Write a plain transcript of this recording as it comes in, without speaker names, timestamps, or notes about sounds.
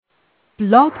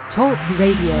Blog Talk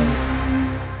Radio.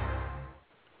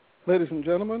 Ladies and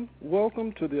gentlemen,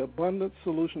 welcome to the Abundant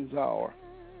Solutions Hour,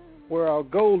 where our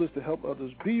goal is to help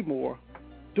others be more,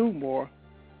 do more,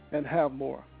 and have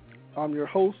more. I'm your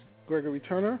host, Gregory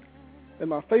Turner, and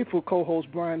my faithful co-host,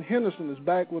 Brian Henderson, is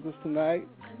back with us tonight.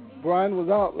 Brian was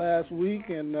out last week,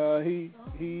 and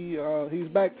he's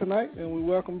back tonight, and we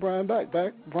welcome Brian back.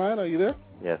 Brian, are you there?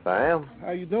 Yes, I am. How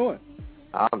you doing?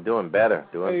 I'm doing better,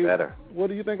 better. What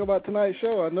do you think about tonight's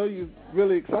show? I know you're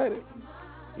really excited.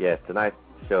 Yes, tonight's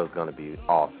show is going to be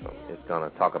awesome. It's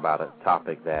going to talk about a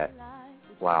topic that,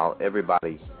 while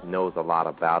everybody knows a lot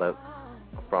about it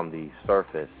from the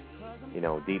surface,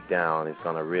 deep down, it's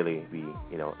going to really be,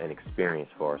 an experience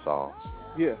for us all.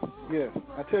 Yes.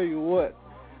 I tell you what,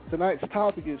 tonight's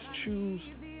topic is choose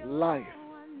life.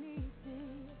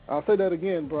 I'll say that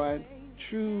again, Brian.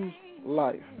 Choose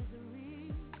life.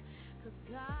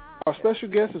 Our special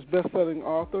guest is best-selling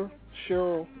author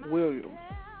Cheryl Williams.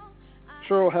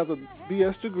 Cheryl has a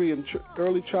B.S. degree in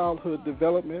early childhood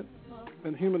development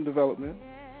and human development.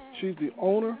 She's the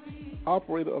owner,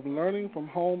 operator of Learning from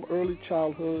Home Early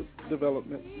Childhood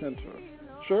Development Center.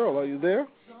 Cheryl, are you there?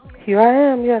 Here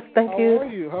I am, yes, thank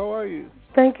you. How are you?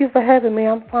 Thank you for having me.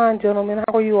 I'm fine, gentlemen.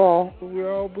 How are you all?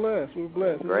 We're all blessed. We're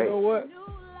blessed. Great. You know what?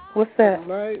 What's that?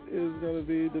 Tonight is going to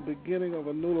be the beginning of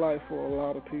a new life for a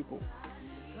lot of people.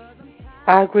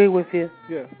 I agree with you.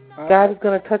 Yes. God is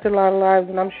going to touch a lot of lives,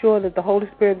 and I'm sure that the Holy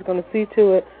Spirit is going to see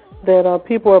to it that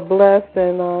people are blessed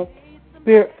and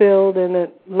Spirit-filled, and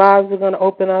that lives are going to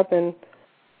open up and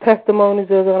testimonies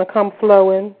are going to come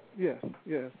flowing. Yes.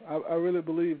 I really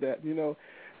believe that.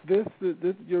 This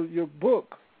your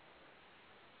book,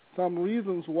 Some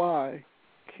Reasons Why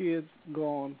Kids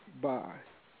Gone By.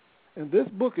 And this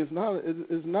book is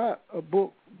not a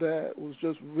book that was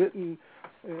just written.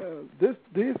 This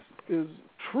is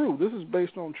true. This is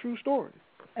based on true stories.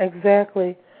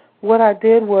 Exactly. What I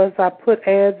did was I put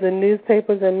ads in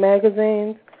newspapers and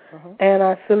magazines, and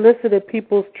I solicited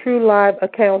people's true live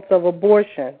accounts of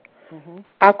abortion.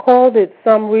 I called it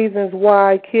Some Reasons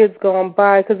Why Kids Gone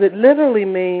By because it literally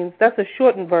means, that's a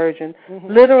shortened version,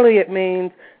 literally it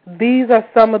means these are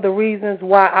some of the reasons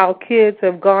why our kids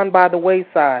have gone by the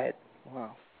wayside.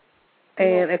 Wow.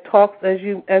 And it talks,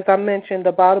 as I mentioned,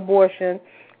 about abortion.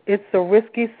 It's a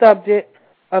risky subject.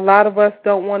 A lot of us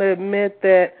don't want to admit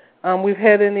that we've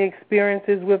had any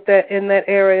experiences with that in that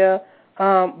area,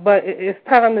 but it's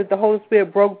time that the Holy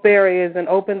Spirit broke barriers and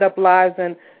opened up lives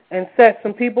and set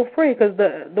some people free, because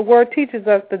the Word teaches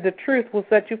us that the truth will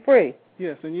set you free.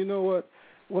 Yes, and you know what?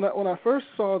 When I first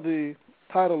saw the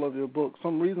title of your book,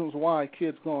 Some Reasons Why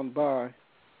Kids Gone By,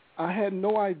 I had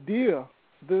no idea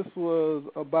this was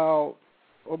about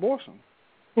abortion.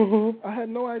 I had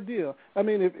no idea. I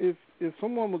mean, if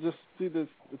someone would just see the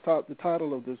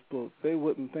title of this book, they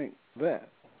wouldn't think that.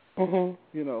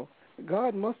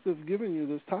 God must have given you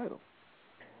this title.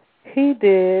 He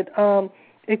did.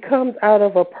 It comes out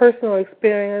of a personal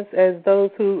experience, as those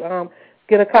who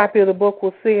get a copy of the book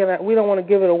will see, and we don't want to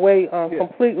give it away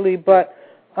completely, but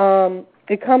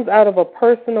it comes out of a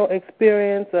personal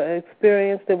experience, an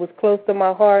experience that was close to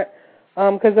my heart,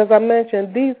 because as I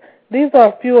mentioned, these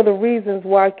are a few of the reasons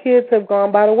why kids have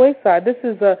gone by the wayside. This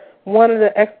is one of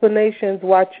the explanations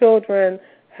why children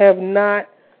have not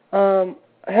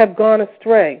have gone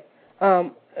astray.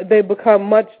 They become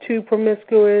much too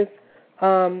promiscuous,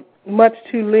 much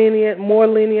too lenient, more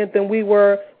lenient than we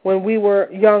were when we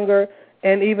were younger,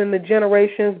 and even the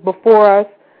generations before us.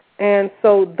 And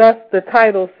so thus the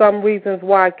title, Some Reasons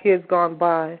Why Kids Gone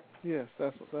By. Yes,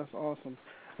 that's awesome.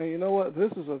 And you know what?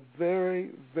 This is a very,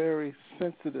 very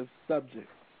sensitive subject.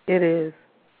 It is.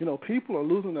 People are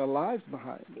losing their lives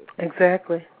behind it.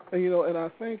 Exactly. And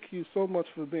I thank you so much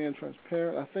for being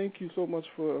transparent. I thank you so much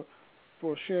for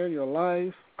sharing your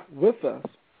life with us,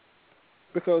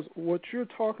 because what you're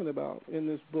talking about in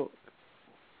this book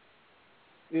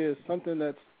is something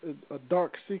that's a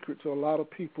dark secret to a lot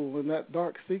of people, and that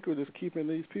dark secret is keeping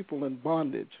these people in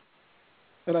bondage.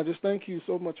 And I just thank you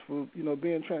so much for,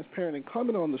 being transparent and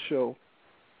coming on the show,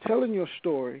 telling your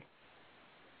story,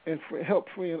 and help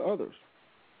freeing others.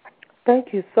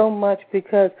 Thank you so much,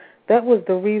 because that was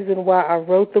the reason why I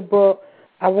wrote the book.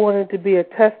 I wanted to be a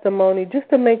testimony just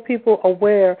to make people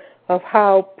aware of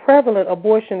how prevalent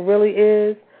abortion really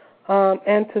is,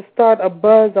 and to start a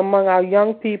buzz among our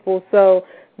young people so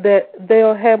that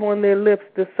they'll have on their lips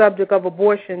the subject of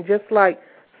abortion, just like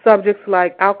subjects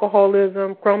like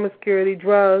alcoholism, promiscuity,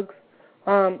 drugs.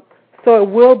 So it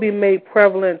will be made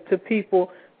prevalent to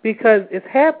people because it's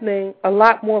happening a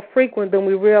lot more frequent than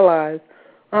we realize.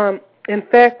 In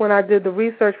fact, when I did the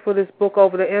research for this book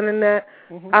over the internet,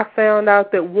 I found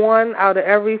out that 1 out of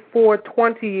every 4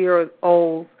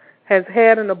 20-year-olds has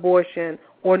had an abortion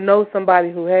or knows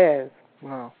somebody who has.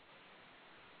 Wow.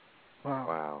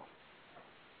 Wow.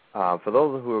 For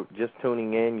those who are just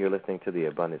tuning in, you're listening to the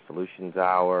Abundant Solutions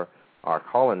Hour. Our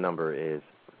call-in number is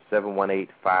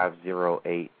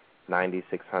 718-508-9600.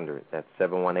 That's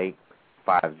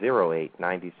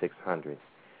 718-508-9600.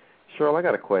 Cheryl, I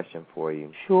got a question for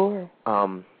you. Sure.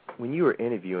 When you were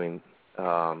interviewing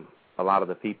a lot of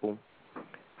the people,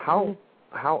 how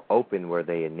open were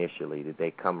they initially? Did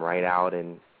they come right out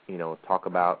and, talk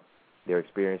about their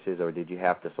experiences, or did you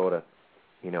have to sort of,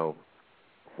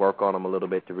 work on them a little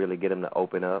bit to really get them to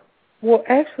open up? Well,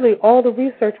 actually, all the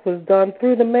research was done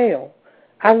through the mail.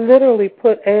 I literally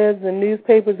put ads in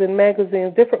newspapers and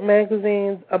magazines, different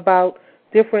magazines about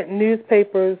different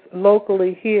newspapers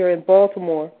locally here in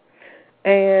Baltimore.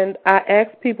 And I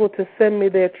asked people to send me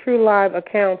their True Live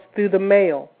accounts through the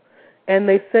mail. And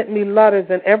they sent me letters,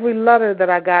 and every letter that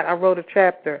I got, I wrote a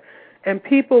chapter. And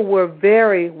people were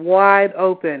very wide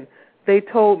open. They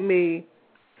told me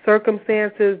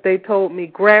circumstances. They told me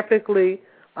graphically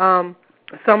some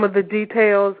of the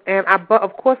details. And,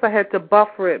 of course, I had to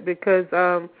buffer it because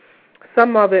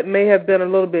some of it may have been a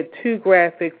little bit too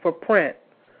graphic for print.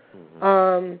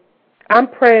 I'm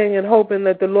praying and hoping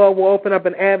that the Lord will open up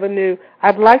an avenue.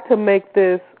 I'd like to make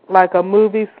this like a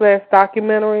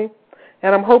movie/documentary,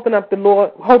 and I'm hoping that the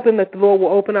Lord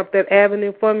will open up that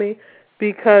avenue for me,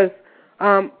 because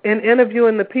in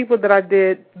interviewing the people that I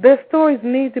did, their stories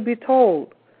need to be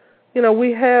told.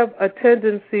 We have a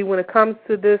tendency when it comes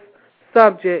to this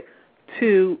subject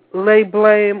to lay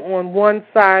blame on one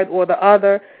side or the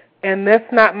other, and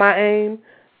that's not my aim.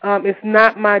 It's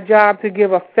not my job to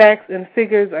give a facts and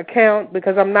figures account,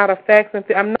 because I'm not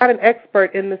I'm not an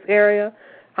expert in this area.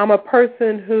 I'm a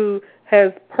person who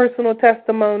has personal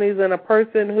testimonies and a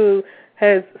person who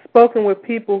has spoken with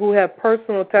people who have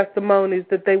personal testimonies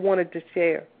that they wanted to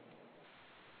share.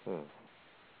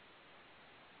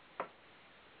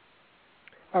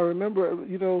 I remember,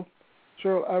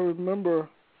 Cheryl, I remember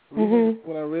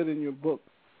when I read in your book,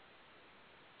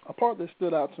 a part that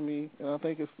stood out to me, and I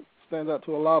think it stands out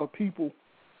to a lot of people.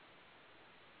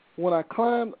 When I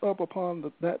climbed up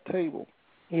upon that table,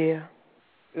 it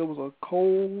was a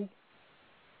coal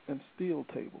and steel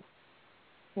table.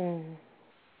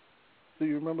 Do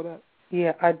you remember that?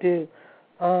 Yeah, I do.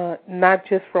 Not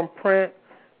just from print,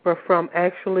 but from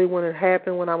actually when it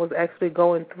happened, when I was actually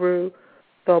going through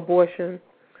the abortion.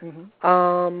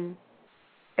 And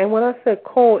when I said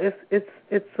cold,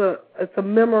 it's a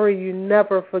memory you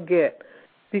never forget,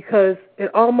 because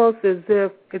it's almost as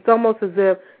if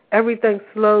everything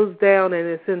slows down and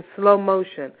it's in slow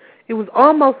motion. It was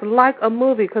almost like a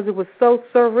movie because it was so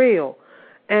surreal.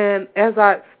 And as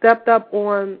I stepped up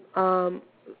on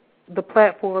the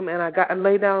platform and I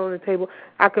lay down on the table,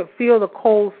 I could feel the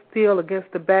cold steel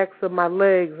against the backs of my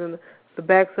legs and the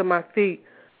backs of my feet,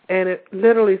 and it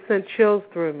literally sent chills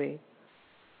through me.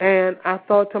 And I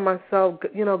thought to myself,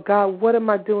 God, what am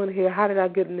I doing here? How did I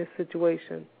get in this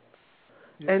situation?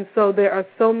 Yeah. And so there are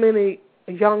so many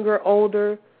younger,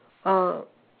 older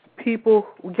people,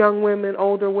 young women,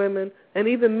 older women, and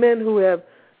even men who have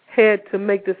had to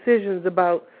make decisions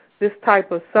about this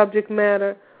type of subject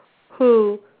matter,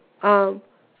 who the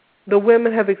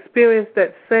women have experienced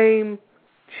that same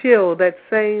chill, that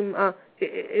same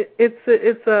it's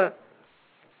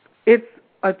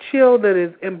a chill that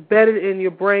is embedded in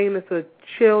your brain. It's a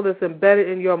chill that's embedded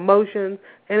in your emotions.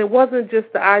 And it wasn't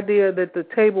just the idea that the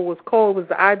table was cold. It was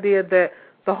the idea that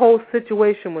the whole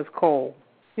situation was cold.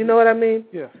 You know what I mean?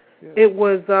 Yeah. It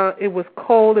was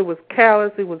cold. It was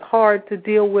callous. It was hard to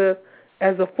deal with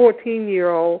as a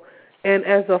 14-year-old. And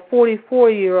as a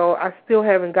 44-year-old, I still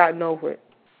haven't gotten over it.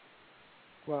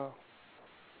 Wow.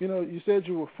 You said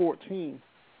you were 14.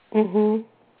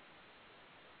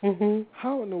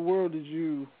 How in the world did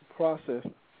you process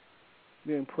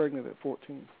being pregnant at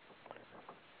 14?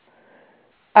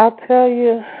 I'll tell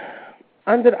you,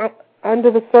 under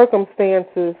the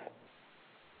circumstances,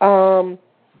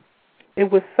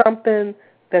 it was something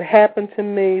that happened to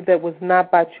me that was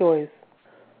not by choice.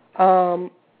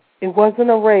 It wasn't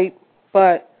a rape,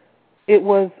 but it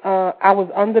was. I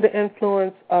was under the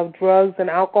influence of drugs and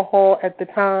alcohol at the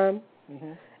time.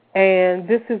 And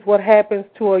this is what happens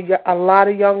to a lot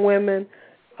of young women.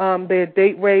 They're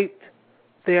date raped.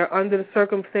 They're under the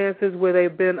circumstances where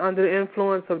they've been under the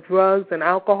influence of drugs and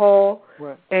alcohol.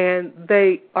 Right. And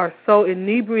they are so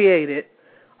inebriated,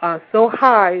 so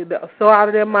high, so out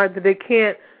of their mind that they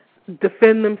can't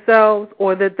defend themselves,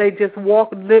 or that they just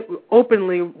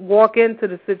openly walk into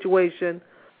the situation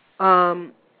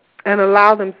and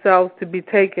allow themselves to be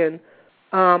taken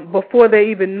before they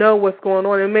even know what's going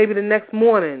on, and maybe the next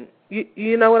morning.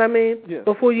 You know what I mean? Yes.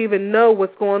 Before you even know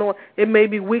what's going on. It may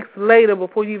be weeks later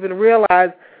before you even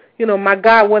realize, my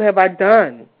God, what have I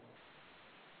done?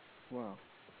 Wow.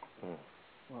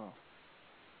 Wow.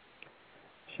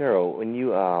 Cheryl, when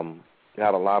you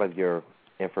got a lot of your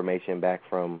information back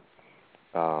from,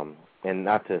 and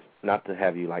not to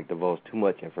have you divulge too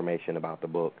much information about the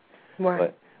book, right.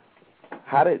 But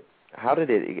how did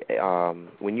it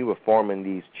when you were forming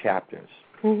these chapters?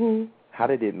 Mm-hmm. How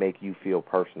did it make you feel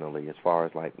personally, as far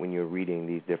as when you're reading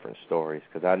these different stories?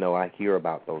 Because I know I hear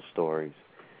about those stories,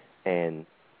 and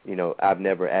I've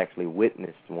never actually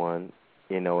witnessed one,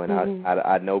 and mm-hmm.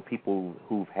 I know people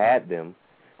who've had them,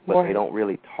 but right. they don't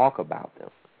really talk about them.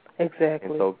 Exactly.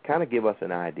 And so, kind of give us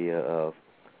an idea of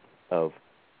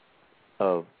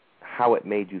how it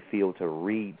made you feel to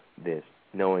read this,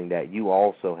 knowing that you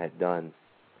also had done,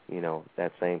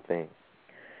 that same thing.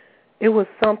 It was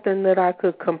something that I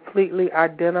could completely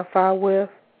identify with.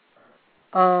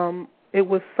 It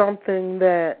was something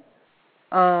that,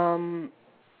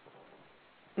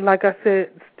 like I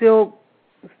said, still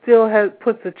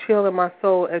puts a chill in my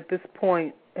soul at this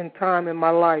point in time in my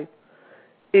life.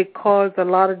 It caused a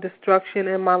lot of destruction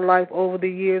in my life over the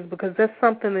years, because that's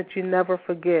something that you never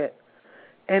forget.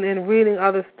 And in reading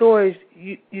other stories,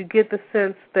 you get the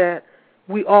sense that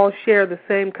we all share the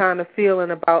same kind of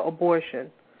feeling about abortion.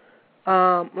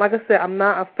 Like I said, I'm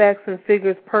not a facts and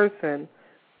figures person,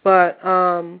 but,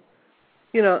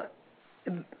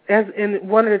 as in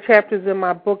one of the chapters in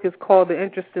my book is called The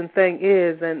Interesting Thing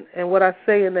Is, and what I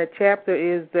say in that chapter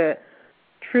is that,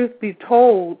 truth be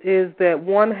told, is that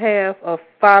 1/2 of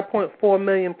 5.4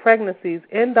 million pregnancies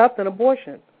end up in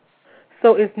abortion.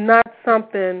 So it's not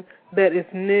something that is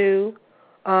new.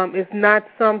 It's not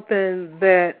something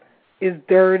that is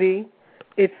dirty.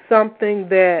 It's something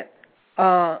that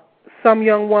some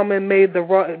young woman made the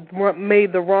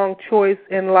wrong choice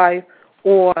in life,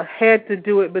 or had to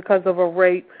do it because of a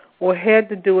rape, or had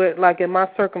to do it, like in my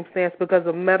circumstance, because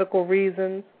of medical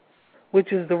reasons,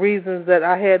 which is the reasons that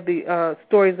I had the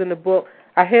stories in the book.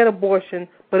 I had abortion,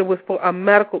 but it was for a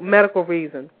medical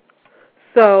reason.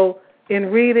 So in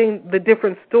reading the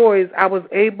different stories, I was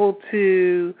able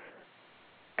to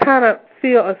kind of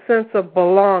feel a sense of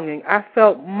belonging. I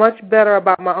felt much better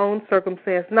about my own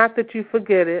circumstance. Not that you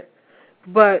forget it,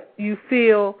 but you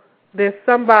feel there's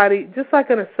somebody, just like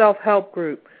in a self-help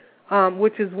group,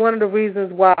 which is one of the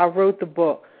reasons why I wrote the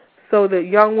book, so that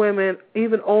young women,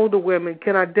 even older women,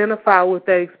 can identify with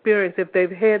that experience if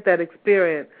they've had that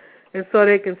experience. And so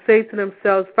they can say to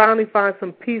themselves, finally find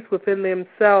some peace within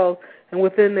themselves and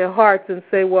within their hearts, and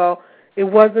say, well, it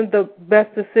wasn't the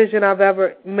best decision I've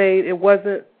ever made. It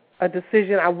wasn't a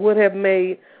decision I would have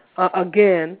made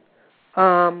again.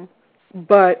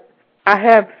 But I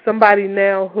have somebody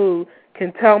now who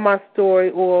can tell my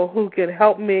story, or who can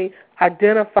help me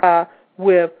identify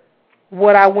with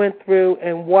what I went through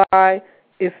and why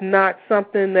it's not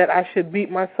something that I should beat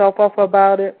myself up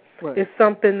about it. Right. It's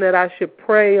something that I should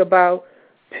pray about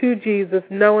to Jesus,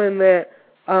 knowing that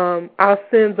our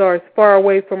sins are as far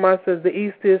away from us as the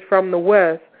east is from the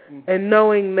west, and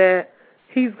knowing that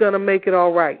he's going to make it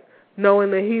all right,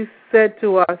 knowing that he said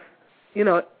to us,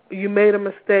 you made a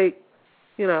mistake,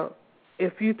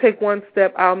 if you take one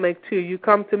step, I'll make two. You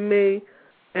come to me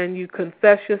and you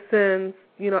confess your sins,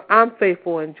 I'm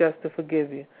faithful and just to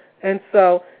forgive you. And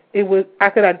so I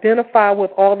could identify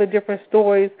with all the different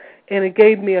stories, and it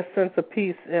gave me a sense of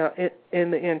peace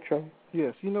in the interim.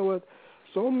 Yes, you know what?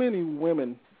 So many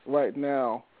women right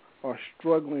now are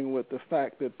struggling with the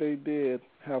fact that they did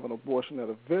have an abortion at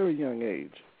a very young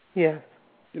age. Yes.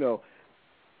 In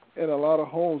a lot of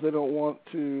homes, they don't want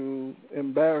to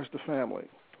embarrass the family.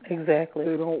 Exactly.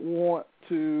 They don't want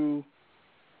to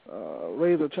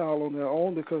raise a child on their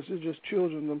own, because they're just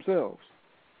children themselves.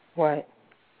 Right.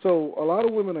 So a lot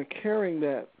of women are carrying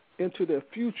that into their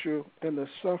future, and they're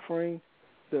suffering,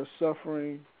 and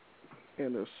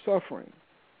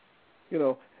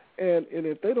and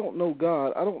if they don't know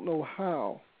God, I don't know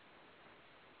how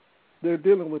they're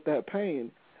dealing with that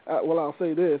pain. I'll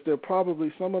say this: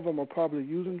 some of them are probably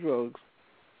using drugs.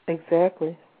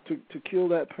 Exactly. To kill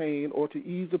that pain, or to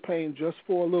ease the pain just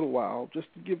for a little while, just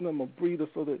to give them a breather,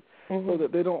 so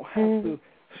that they don't have to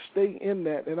stay in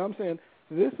that. And I'm saying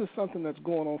this is something that's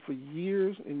going on for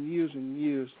years and years and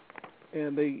years,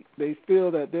 and they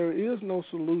feel that there is no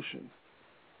solution.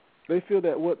 They feel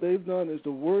that what they've done is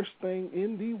the worst thing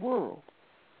in the world.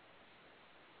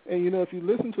 And if you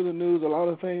listen to the news, a lot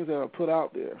of things that are put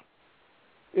out there,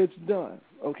 it's done.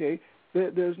 Okay,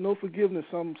 There's no forgiveness.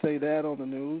 Some say that on the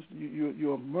news.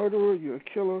 You're a murderer. You're a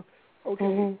killer.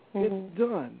 Okay, it's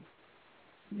done.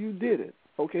 You did it.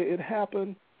 Okay, it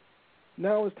happened.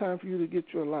 Now it's time for you to get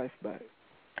your life back.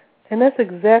 And that's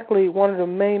exactly one of the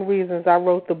main reasons I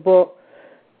wrote the book.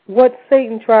 What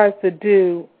Satan tries to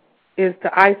do is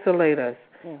to isolate us,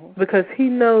 because he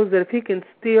knows that if he can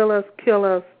steal us, kill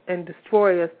us, and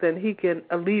destroy us, then he can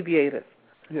alleviate us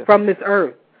from this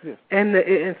earth. Yes.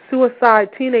 And suicide,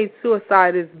 teenage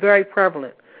suicide, is very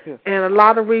prevalent. Yes. And a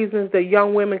lot of reasons that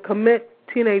young women commit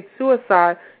teenage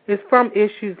suicide is from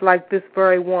issues like this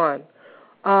very one.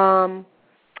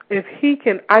 If he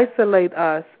can isolate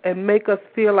us and make us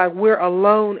feel like we're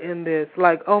alone in this,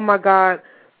 like, oh my God,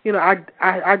 you know,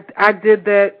 I did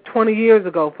that 20 years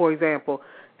ago, for example,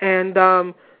 and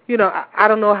you know, I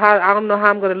don't know how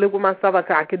I'm going to live with myself.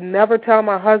 I could never tell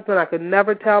my husband. I could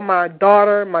never tell my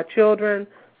daughter, my children,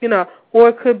 you know. Or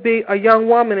it could be a young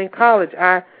woman in college.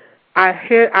 I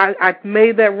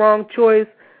made that wrong choice.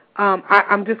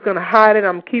 I'm just going to hide it.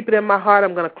 I'm keep it in my heart.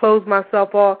 I'm going to close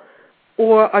myself off.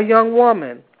 Or a young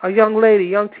woman, a young lady,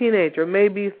 young teenager,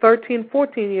 maybe 13,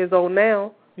 14 years old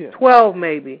now, 12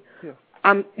 maybe. Yeah.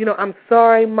 I'm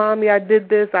sorry, Mommy, I did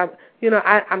this.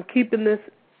 I'm keeping this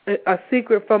a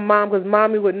secret from Mom because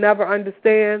Mommy would never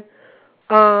understand.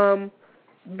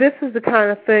 This is the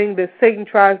kind of thing that Satan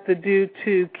tries to do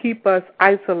to keep us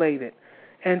isolated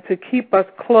and to keep us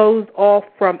closed off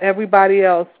from everybody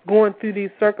else going through these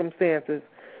circumstances,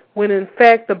 when in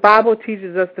fact the Bible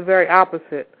teaches us the very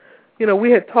opposite. You know,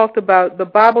 we had talked about the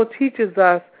Bible teaches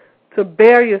us to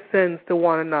bear your sins to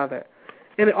one another.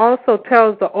 And it also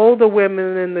tells the older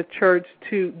women in the church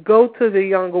to go to the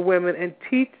younger women and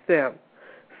teach them.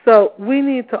 So we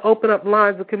need to open up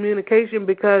lines of communication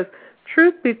because,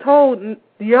 truth be told,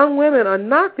 young women are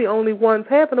not the only ones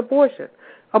having abortion.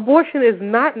 Abortion is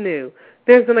not new.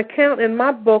 There's an account in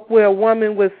my book where a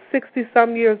woman was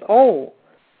 60-some years old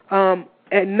and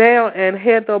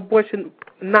had the abortion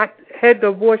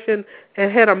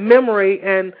and had a memory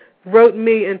and wrote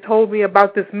me and told me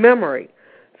about this memory.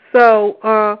 So,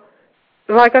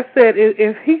 like I said,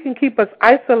 if he can keep us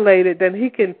isolated, then he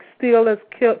can steal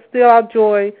our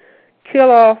joy,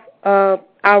 kill off our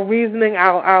reasoning,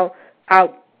 our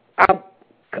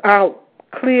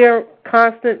clear,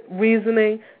 constant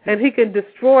reasoning, and he can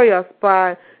destroy us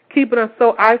by keeping us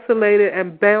so isolated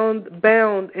and bound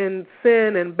in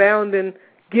sin and bound in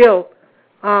guilt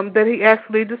that he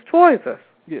actually destroys us.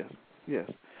 Yes.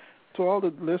 To all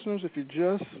the listeners, if you're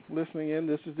just listening in,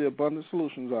 this is the Abundant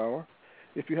Solutions Hour.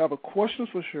 If you have a question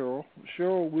for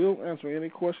Cheryl will answer any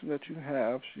question that you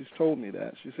have. She's told me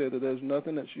that. She said that there's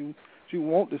nothing that she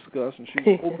won't discuss, and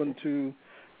she's open to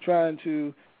trying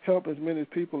to help as many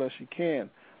people as she can.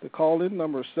 The call-in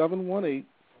number is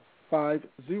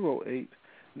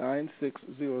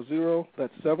 718-508-9600.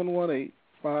 That's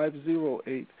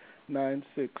 718-508-9600.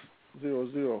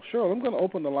 Cheryl, I'm going to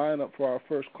open the line up for our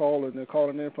first call, and they're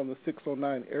calling in from the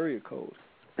 609 area code.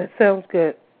 That sounds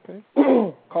good. Okay.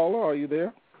 Caller, are you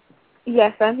there?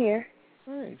 Yes, I'm here.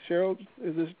 Hey, Cheryl,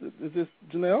 is this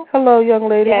Janelle? Hello, young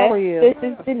lady. Yes, how are you? This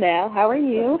is Janelle. How are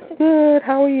you? Good.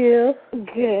 How are you?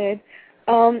 Good.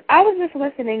 I was just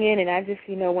listening in, and I just,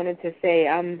 wanted to say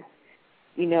I'm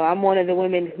one of the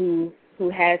women who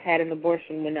has had an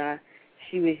abortion when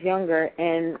she was younger,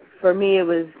 and for me it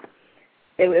was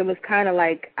kind of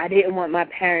like I didn't want my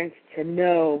parents to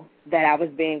know that I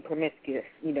was being promiscuous.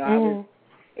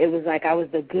 It was like I was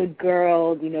the good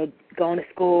girl, going to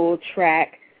school,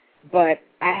 track, but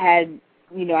I had,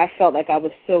 I felt like I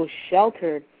was so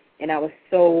sheltered and I was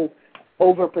so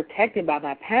overprotected by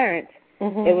my parents.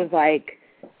 Mm-hmm. It was like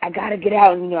I got to get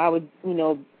out, and I would,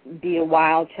 be a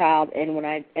wild child, and when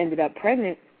I ended up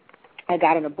pregnant, I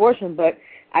got an abortion, but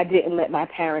I didn't let my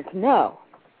parents know.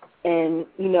 And,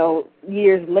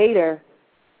 years later,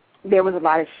 there was a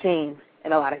lot of shame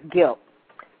and a lot of guilt.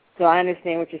 So I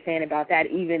understand what you're saying about that.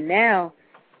 Even now,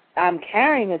 I'm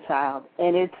carrying a child,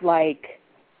 and it's like,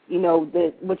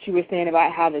 what you were saying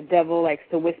about how the devil likes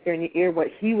to whisper in your ear. What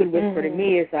he would whisper to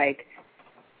me is like,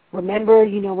 remember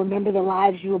the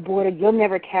lives you aborted. You'll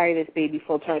never carry this baby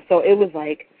full term. So it was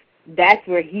like, that's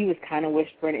where he was kind of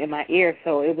whispering in my ear.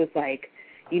 So it was like,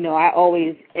 I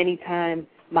always, anytime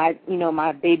my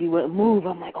baby wouldn't move,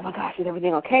 I'm like, oh my gosh, is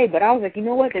everything okay? But I was like, you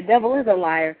know what? The devil is a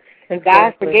liar. And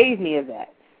God forgave me of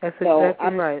that. That's so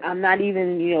exactly right. I'm not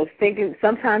even, thinking.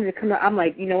 Sometimes it comes. I'm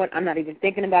like, you know what? I'm not even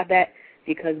thinking about that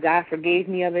because God forgave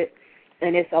me of it.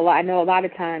 And it's a lot. I know a lot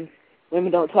of times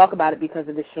women don't talk about it because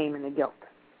of the shame and the guilt.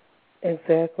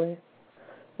 Exactly.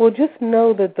 Well, just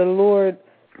know that the Lord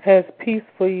has peace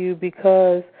for you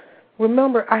because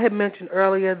remember I had mentioned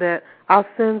earlier that our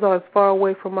sins are as far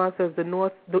away from us as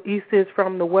the east is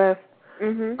from the west.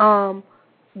 Mhm.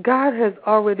 God has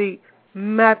already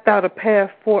mapped out a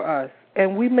path for us,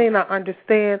 and we may not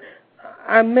understand.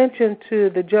 I mentioned to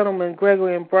the gentleman,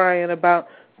 Gregory and Brian, about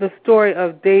the story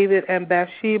of David and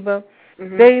Bathsheba.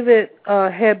 Mhm. David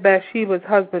had Bathsheba's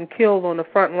husband killed on the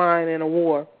front line in a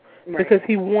war because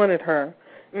he wanted her.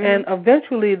 Mhm. And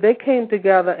eventually they came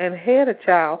together and had a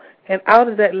child, and out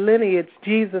of that lineage,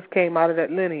 Jesus came out of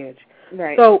that lineage.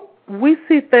 Right. So we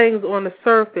see things on the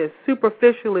surface,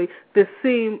 superficially, that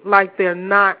seem like they're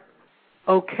not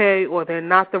okay or they're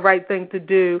not the right thing to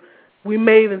do. We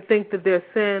may even think that they're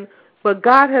sin, but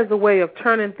God has a way of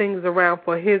turning things around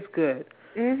for His good.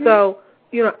 Mhm. So,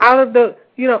 out of the,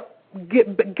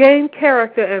 gain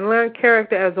character and learn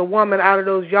character as a woman out of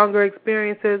those younger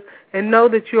experiences, and know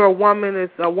that you're a woman, is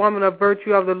a woman of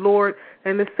virtue of the Lord,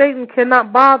 and that Satan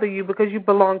cannot bother you because you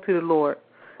belong to the Lord.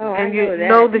 Oh, and I you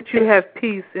know that you have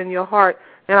peace in your heart.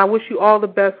 And I wish you all the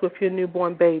best with your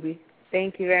newborn baby.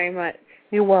 Thank you very much.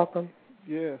 You're welcome.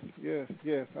 Yes.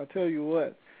 I tell you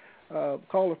what,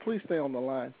 caller, please stay on the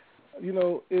line.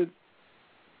 The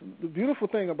beautiful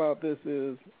thing about this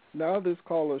is now this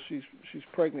caller, she's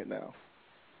pregnant now,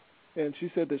 and she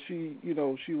said that she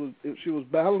was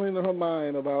battling in her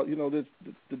mind about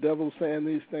the devil saying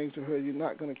these things to her. You're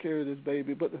not going to carry this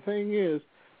baby. But the thing is,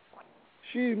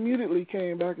 she immediately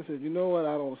came back and said, you know what,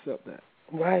 I don't accept that.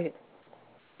 Right.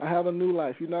 I have a new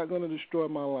life. You're not going to destroy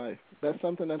my life. That's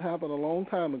something that happened a long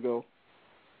time ago,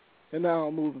 and now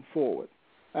I'm moving forward.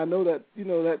 I know that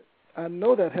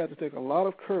that had to take a lot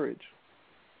of courage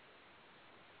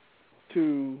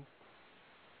to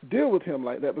deal with him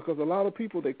like that, because a lot of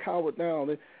people, they cower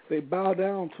down, they bow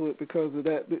down to it because of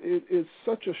that. It's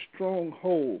such a strong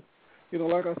hold.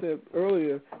 Like I said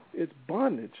earlier, it's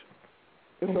bondage.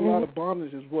 It's a lot of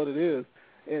bondage is what it is.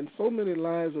 And so many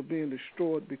lives are being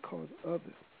destroyed because of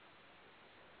it.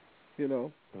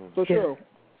 So Cheryl.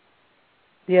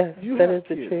 Yes, that is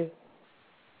the truth.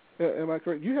 Am I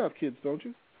correct? You have kids, don't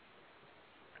you?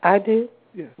 I do?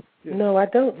 Yes. No, I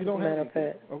don't. You don't have matter of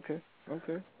fact. Okay.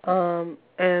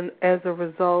 And as a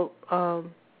result of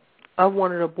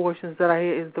one of the abortions that I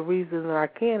had is the reason that I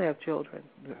can't have children,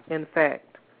 in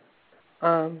fact.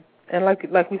 And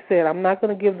like we said, I'm not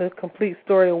going to give the complete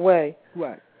story away.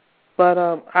 Right. But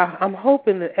I'm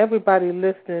hoping that everybody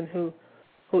listening who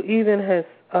even has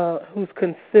who's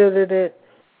considered it,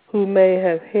 who may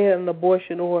have had an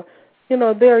abortion, or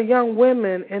there are young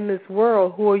women in this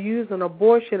world who are using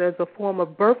abortion as a form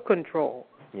of birth control.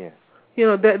 Yeah.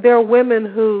 There are women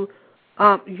who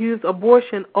use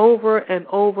abortion over and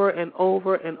over and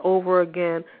over and over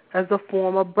again as a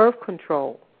form of birth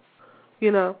control.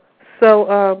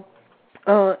 So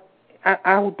I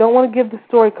don't want to give the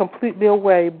story completely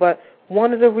away, but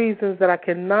one of the reasons that I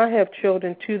cannot have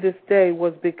children to this day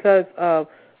was because of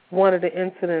one of the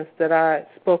incidents that I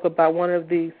spoke about, one of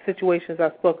the situations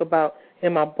I spoke about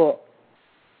in my book.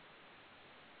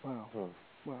 Wow.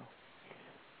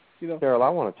 Cheryl, I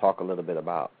want to talk a little bit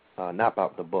about, not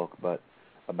about the book, but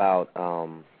about,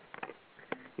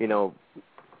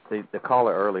 the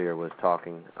caller earlier was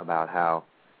talking about how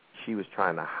she was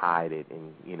trying to hide it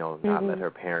and, not let her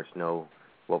parents know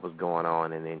what was going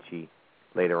on, and then she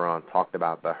later on talked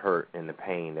about the hurt and the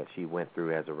pain that she went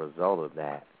through as a result of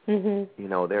that.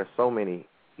 There's so many,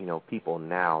 people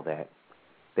now that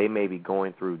they may be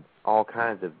going through all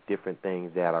kinds of different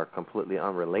things that are completely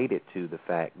unrelated to the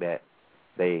fact that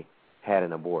they had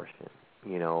an abortion,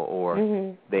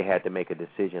 or they had to make a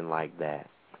decision like that.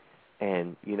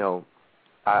 And,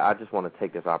 I just want to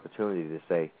take this opportunity to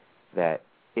say that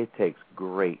it takes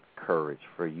great courage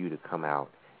for you to come out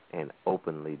and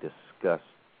openly discuss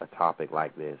a topic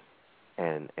like this,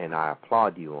 and I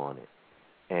applaud you on it.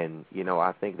 And,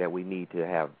 I think that we need to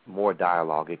have more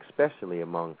dialogue, especially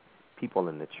among people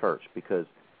in the church, because,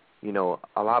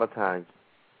 a lot of times,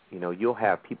 you'll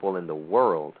have people in the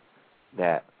world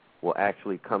that will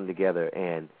actually come together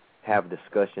and have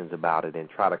discussions about it and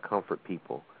try to comfort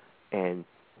people. And,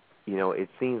 it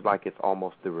seems like it's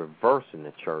almost the reverse in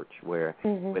the church, where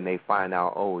when they find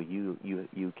out, oh, you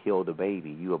killed a baby,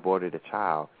 you aborted a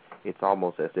child, it's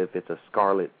almost as if it's a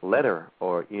scarlet letter,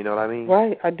 or you know what I mean?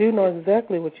 Right. I do know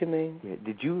exactly what you mean. Yeah.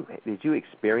 Did you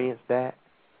experience that?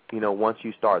 Once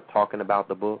you start talking about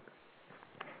the book,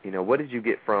 what did you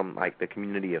get from like the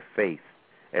community of faith,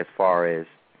 as far as,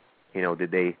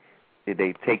 did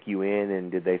they take you in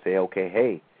and did they say, okay,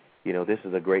 hey, this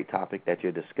is a great topic that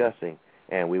you're discussing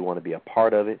and we want to be a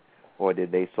part of it, or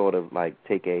did they sort of like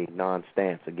take a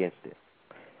non-stance against it?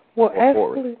 Well,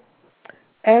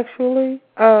 Actually,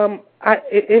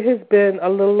 it has been a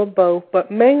little of both,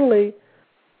 but mainly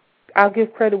I'll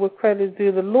give credit where credit is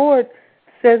due. The Lord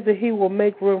says that He will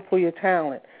make room for your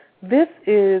talent. This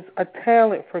is a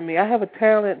talent for me. I have a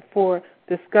talent for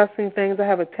discussing things. I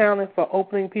have a talent for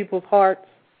opening people's hearts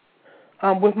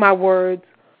with my words.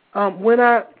 When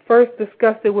I first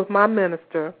discussed it with my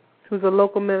minister, who's a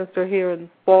local minister here in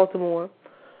Baltimore,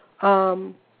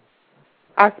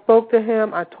 I spoke to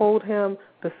him. I told him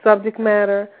the subject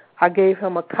matter. I gave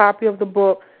him a copy of the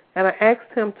book, and I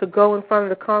asked him to go in front of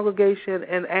the congregation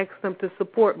and ask them to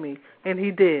support me, and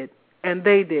he did, and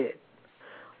they did.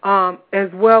 As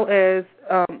well as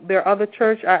their other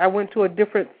church, I went to a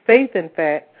different faith, in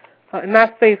fact,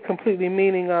 not faith completely,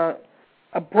 meaning a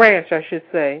branch, I should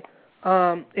say,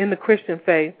 in the Christian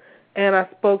faith, and I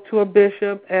spoke to a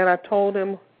bishop, and I told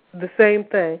him the same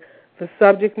thing, the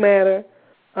subject matter,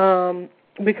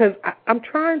 because I'm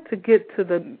trying to get to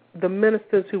the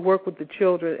ministers who work with the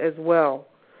children as well,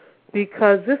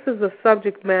 because this is a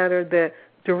subject matter that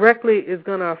directly is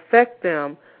going to affect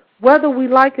them, whether we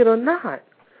like it or not.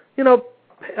 You know,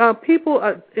 people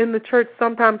in the church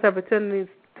sometimes have a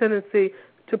tendency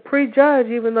to prejudge,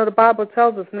 even though the Bible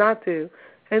tells us not to,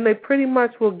 and they pretty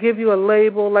much will give you a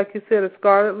label, like you said, a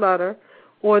scarlet letter,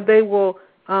 or they will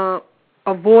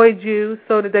avoid you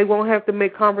so that they won't have to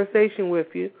make conversation with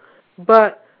you.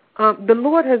 But the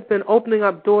Lord has been opening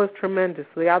up doors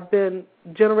tremendously. I've been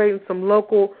generating some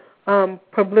local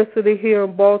publicity here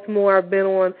in Baltimore. I've been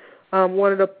on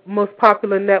one of the most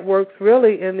popular networks,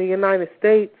 really, in the United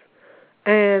States.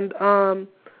 And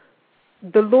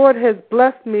the Lord has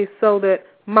blessed me so that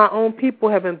my own people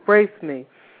have embraced me,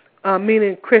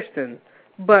 meaning Christians.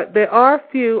 But there are a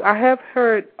few. I have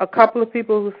heard a couple of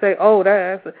people who say, "Oh,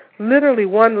 that's literally."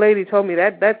 One lady told me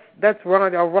that's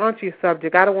raunchy, a raunchy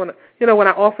subject. I don't want to. You know, when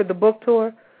I offered the book to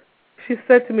her, she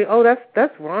said to me, "Oh,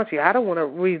 that's raunchy. I don't want to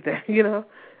read that." You know,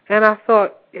 and I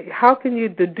thought, how can you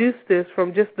deduce this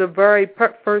from just the very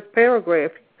first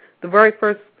paragraph, the very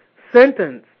first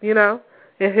sentence? You know,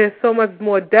 it has so much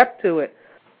more depth to it.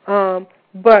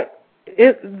 But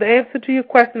the answer to your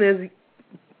question is,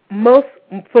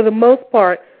 for the most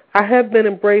part, I have been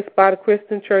embraced by the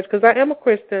Christian church, because I am a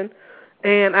Christian,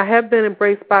 and I have been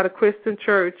embraced by the Christian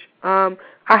church. I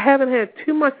haven't had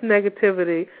too much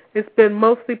negativity. It's been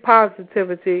mostly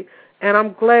positivity, and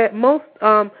I'm glad most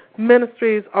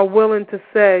ministries are willing to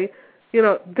say, you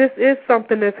know, this is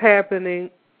something that's happening.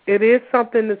 It is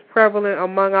something that's prevalent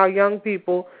among our young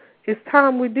people. It's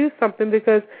time we do something,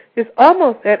 because it's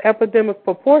almost at epidemic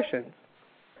proportions.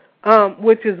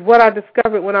 Which is what I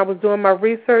discovered when I was doing my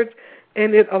research,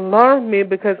 and it alarmed me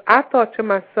because I thought to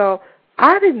myself,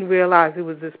 I didn't realize it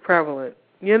was this prevalent,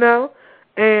 you know?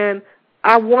 And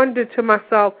I wondered to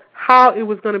myself how it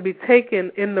was going to be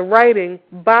taken in the writing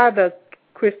by the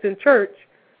Christian church,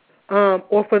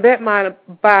 or for that matter,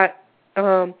 by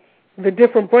the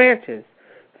different branches.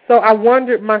 So I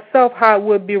wondered myself how it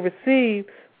would be received,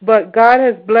 but God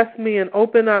has blessed me and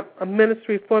opened up a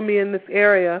ministry for me in this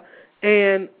area,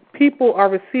 and people are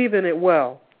receiving it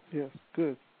well. Yes,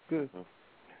 good.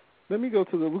 Let me go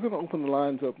to we're going to open the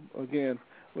lines up again.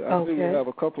 I think we have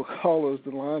a couple of callers.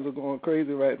 The lines are going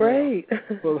crazy right now. Great.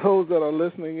 For those that are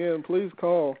listening in, please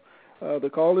call. The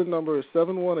call-in number is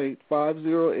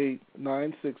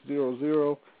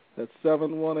 718-508-9600. That's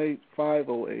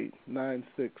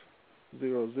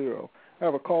 718-508-9600. I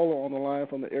have a caller on the line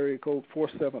from the area code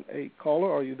 478.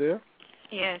 Caller, are you there?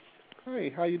 Yes. Hey,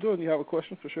 how you doing? You have a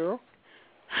question for Cheryl?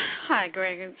 Hi,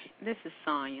 Greg. This is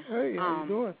Sonia. Hey, how you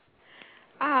doing?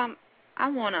 I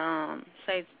want to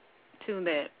say, too,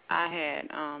 that I had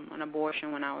an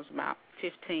abortion when I was about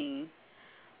 15.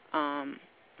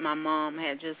 My mom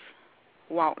had just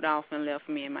walked off and left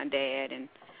me and my dad, and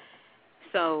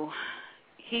so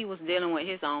he was dealing with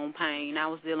his own pain. I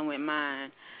was dealing with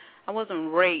mine. I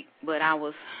wasn't raped, but I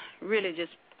was really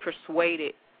just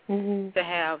persuaded to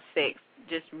have sex.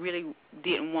 Just really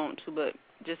didn't want to, but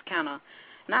just kind of,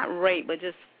 not rape, but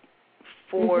just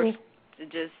forced to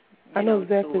just, I know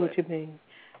exactly what you mean.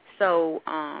 So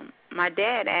my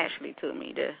dad actually took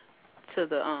me to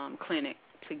the clinic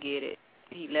to get it.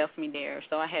 He left me there,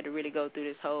 so I had to really go through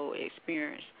this whole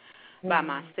experience by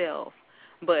myself.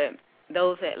 But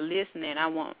those that listening, I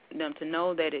want them to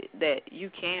know that that you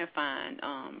can find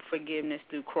forgiveness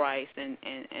through Christ, and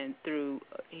through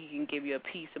He can give you a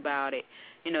peace about it.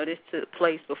 You know, this took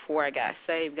place before I got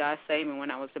saved. God saved me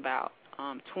when I was about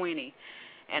 20,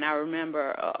 and I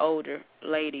remember an older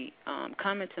lady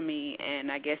coming to me,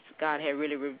 and I guess God had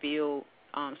really revealed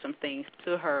some things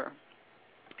to her,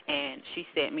 and she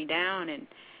sat me down, and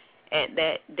at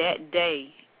that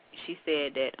day, she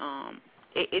said that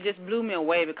it just blew me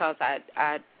away because I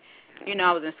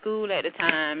was in school at the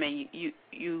time, and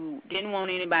you didn't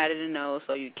want anybody to know,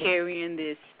 so you're carrying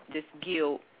this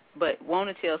guilt, but want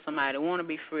to tell somebody, want to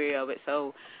be free of it.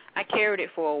 So I carried it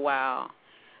for a while.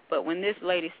 But when this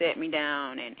lady sat me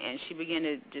down and she began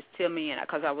to just tell me,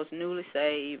 because I was newly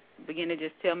saved, began to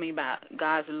just tell me about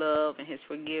God's love and his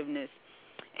forgiveness,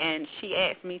 and she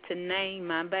asked me to name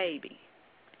my baby.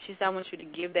 She said, I want you to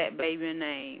give that baby a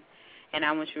name, and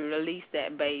I want you to release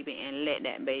that baby and let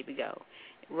that baby go.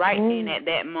 Right then at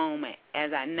that moment,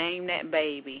 as I named that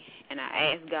baby and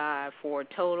I asked God for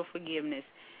total forgiveness,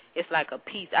 it's like a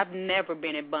peace. I've never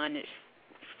been in bondage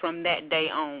from that day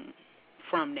on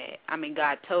from that. I mean,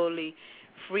 God totally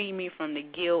freed me from the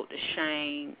guilt, the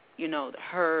shame, the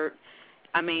hurt.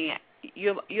 I mean,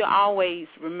 you always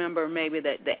remember maybe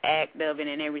the act of it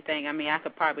and everything. I mean, I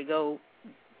could probably go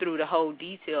through the whole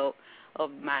detail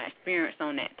of my experience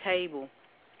on that table,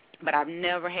 but I've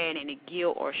never had any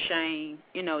guilt or shame,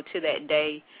 to that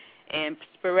day. And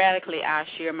sporadically I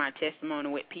share my testimony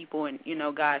with people, and,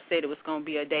 God said it was going to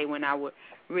be a day when I would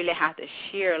really have to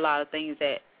share a lot of things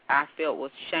that I felt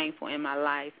was shameful in my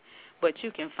life. But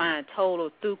you can find total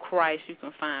through Christ. You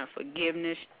can find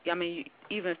forgiveness. I mean,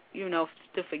 even,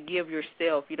 to forgive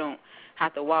yourself, you don't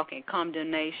have to walk in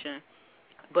condemnation.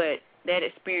 But that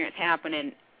experience happened,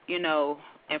 and,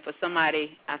 and for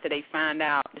somebody after they find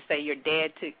out to say your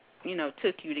dad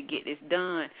took you to get this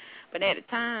done. But at the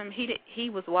time, he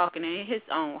was walking in his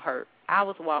own hurt. I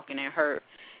was walking in hurt.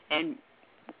 And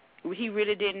he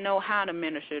really didn't know how to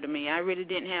minister to me. I really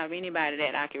didn't have anybody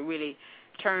that I could really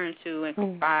turn to and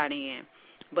confide in.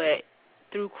 But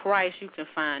through Christ, you can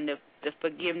find the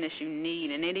forgiveness you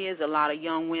need. And it is a lot of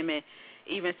young women,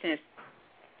 even since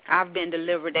I've been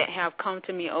delivered, that have come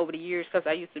to me over the years, because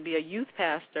I used to be a youth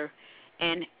pastor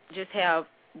and just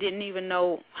didn't even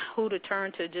know who to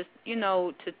turn to, just,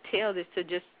 to tell this,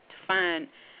 to find,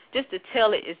 just to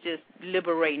tell it is just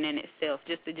liberating in itself,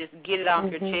 just to just get it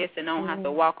off your chest and don't have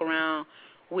to walk around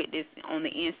with this on the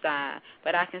inside.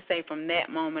 But I can say from that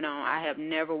moment on, I have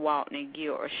never walked in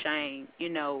guilt or shame,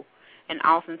 and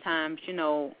oftentimes,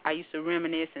 I used to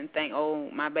reminisce and think, oh,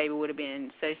 my baby would have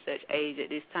been such age at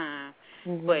this time.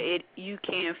 But you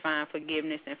can find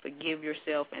forgiveness and forgive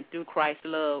yourself, and through Christ's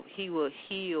love, he will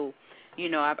heal.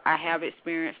 I have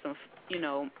experienced some,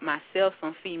 myself,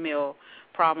 some female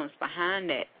problems behind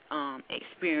that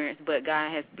experience, but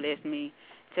God has blessed me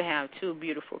to have 2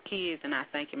 beautiful kids, and I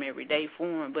thank him every day for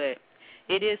them. But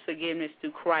it is forgiveness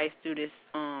through Christ, through this,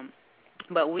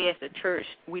 but we as a church,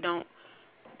 we don't,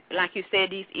 like you said,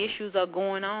 these issues are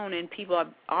going on, and people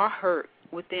are hurt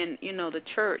within, the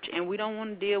church, and we don't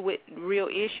want to deal with real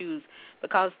issues,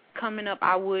 because coming up,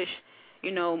 I wish,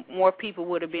 more people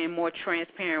would have been more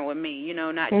transparent with me,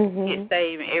 not get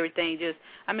saved and everything.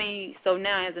 So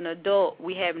now as an adult,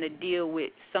 we having to deal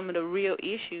with some of the real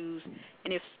issues,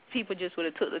 and if people just would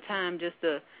have took the time just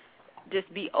to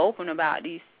be open about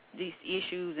these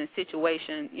issues and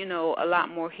situations, a lot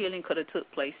more healing could have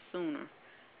took place sooner.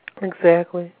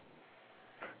 Exactly.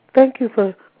 Thank you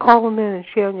for calling in and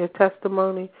sharing your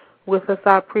testimony with us.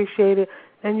 I appreciate it.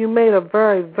 And you made a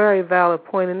very, very valid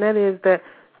point, and that is that,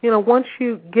 once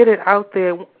you get it out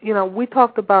there, we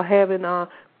talked about having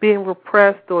being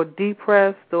repressed or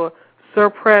depressed or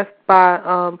suppressed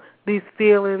by these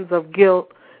feelings of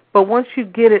guilt. But once you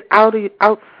get it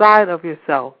outside of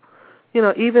yourself,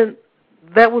 even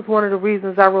that was one of the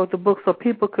reasons I wrote the book, so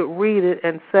people could read it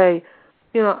and say,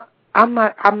 I'm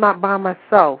not by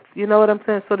myself. You know what I'm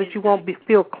saying? So that you won't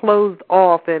feel closed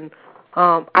off and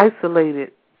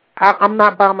isolated. I'm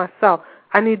not by myself.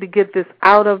 I need to get this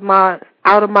out of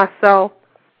myself,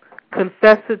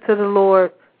 confess it to the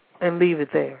Lord, and leave it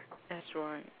there. That's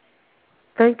right.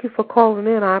 Thank you for calling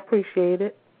in. I appreciate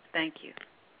it. Thank you.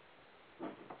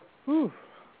 Whew.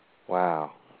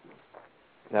 Wow.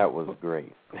 That was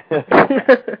great.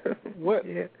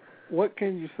 What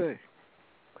can you say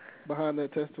behind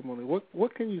that testimony?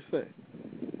 What can you say?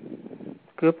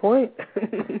 Good point.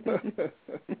 Yes,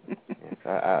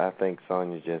 I think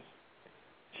Sonia just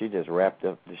wrapped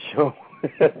up the show.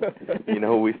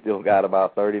 We still got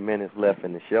about 30 minutes left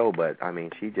in the show, but,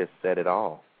 she just said it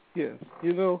all. Yes.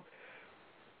 And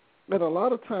a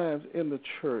lot of times in the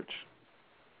church,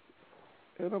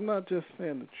 and I'm not just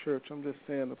saying the church, I'm just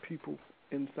saying the people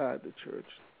inside the church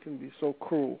can be so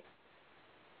cruel.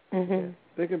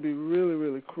 They can be really,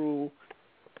 really cruel.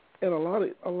 And a lot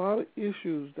of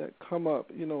issues that come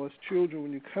up, as children,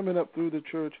 when you're coming up through the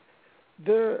church,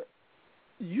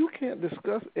 you can't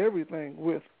discuss everything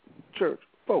with church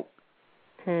folk.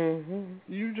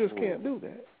 You just can't do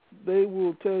that. They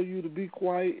will tell you to be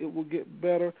quiet. It will get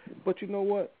better. But you know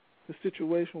what? the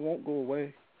situation won't go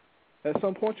away. At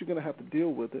some point, you're going to have to deal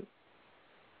with it.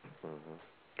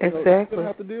 Exactly. You're going to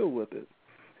have to deal with it.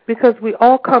 Because we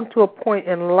all come to a point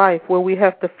in life where we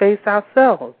have to face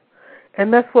ourselves.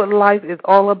 And that's what life is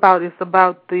all about. It's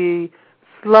about the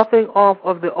sloughing off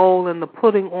of the old and the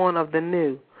putting on of the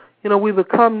new. You know, we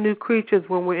become new creatures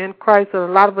when we're in Christ, and a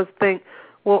lot of us think,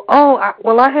 well,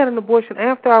 I had an abortion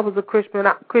after I was a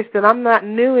Christian. I'm not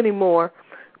new anymore.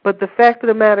 But the fact of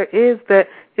the matter is that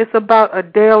it's about a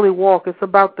daily walk. It's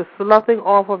about the sloughing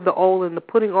off of the old and the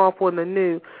putting off on the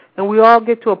new. And we all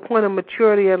get to a point of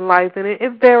maturity in life, and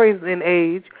it varies in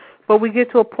age, but we get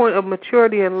to a point of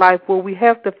maturity in life where we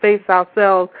have to face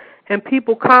ourselves, and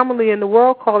people commonly in the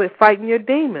world call it fighting your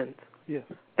demons. Yes.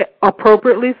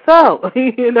 Appropriately so,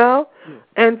 you know? Yes.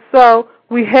 And so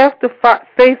we have to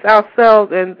face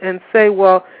ourselves and say,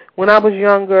 well, when I was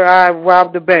younger, I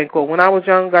robbed a bank, or when I was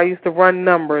younger, I used to run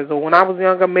numbers, or when I was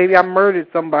younger, maybe I murdered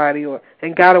somebody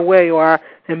and got away, or I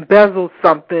embezzled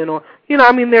something, or, you know,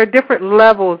 I mean, there are different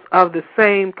levels of the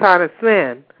same kind of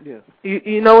sin. Yes.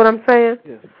 You know what I'm saying?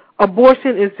 Yes.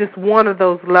 Abortion is just one of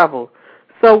those levels.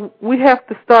 So we have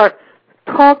to start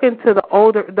talking to the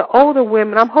older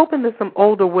women. I'm hoping that some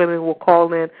older women will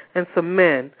call in, and some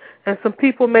men, and some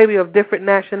people maybe of different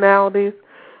nationalities,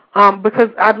 because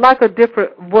I'd like a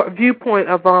different viewpoint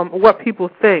of what people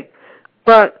think.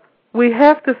 But we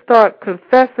have to start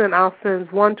confessing our sins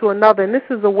one to another, and this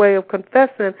is a way of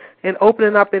confessing and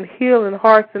opening up and healing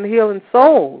hearts and healing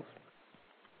souls.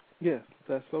 Yes,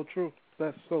 that's so true.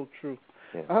 That's so true.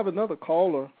 Yeah. I have another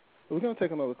caller. We're going to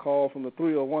take another call from the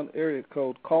 301 area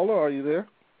code. Caller, are you there?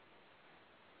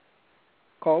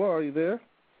 Caller, are you there?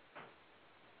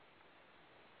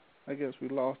 I guess we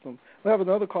lost him. We have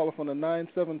another caller from the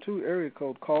 972 area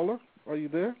code. Caller, are you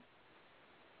there?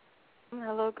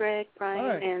 Hello, Greg, Brian,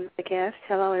 Hi. and the guest.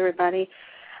 Hello, everybody.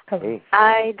 Hey.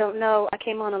 I don't know. I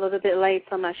came on a little bit late,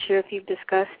 so I'm not sure if you've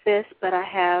discussed this, but I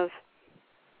have.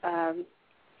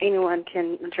 Anyone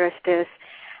can address this.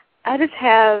 I just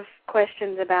have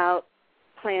questions about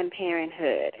Planned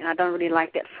Parenthood, and I don't really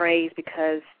like that phrase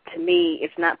because, to me,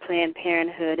 it's not Planned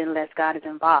Parenthood unless God is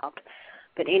involved.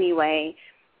 But anyway,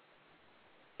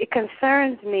 it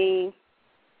concerns me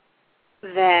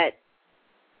that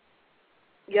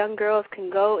young girls can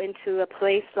go into a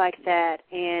place like that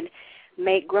and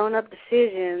make grown-up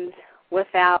decisions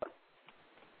without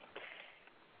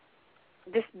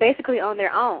just basically on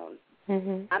their own.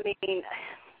 Mm-hmm. I mean,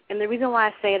 and the reason why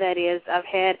I say that is I've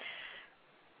had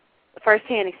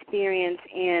firsthand experience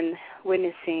in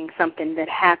witnessing something that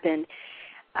happened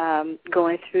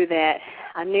going through that.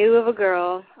 I knew a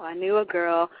girl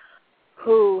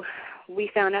who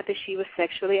we found out that she was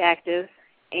sexually active,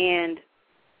 and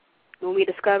when we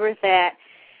discovered that,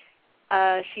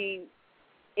 she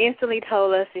instantly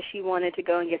told us that she wanted to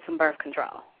go and get some birth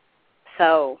control.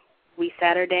 So we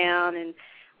sat her down, and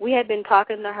we had been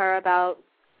talking to her about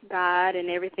God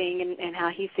and everything and how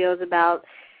he feels about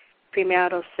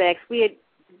premarital sex. We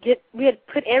had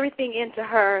put everything into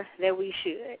her that we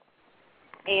should.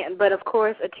 But, of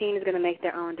course, a teen is going to make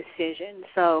their own decision.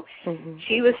 So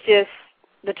she was just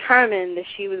determined that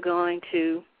she was going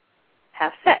to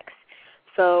have sex.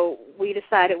 So we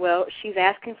decided, well, she's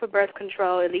asking for birth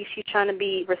control. At least she's trying to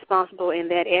be responsible in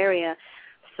that area.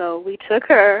 So we took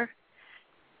her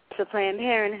to Planned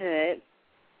Parenthood,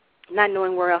 not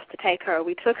knowing where else to take her.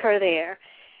 We took her there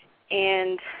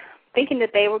and thinking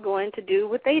that they were going to do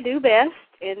what they do best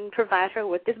and provide her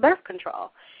with this birth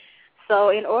control.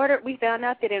 So we found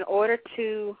out that in order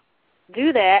to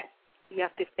do that, you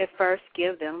have to at first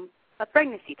give them a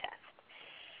pregnancy test.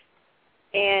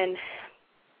 And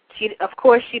of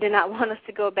course, she did not want us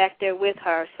to go back there with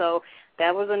her. So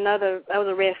that was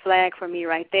a red flag for me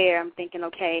right there. I'm thinking,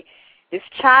 okay, this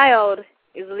child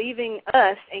is leaving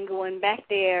us and going back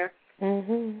there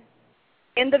in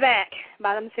the back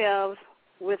by themselves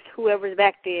with whoever's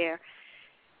back there.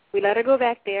 We let her go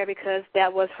back there because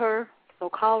that was her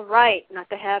so-called right not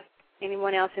to have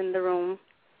anyone else in the room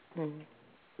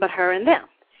but her and them.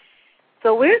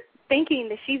 So we're thinking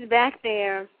that she's back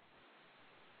there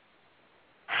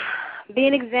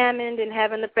being examined and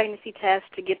having the pregnancy test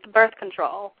to get the birth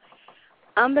control.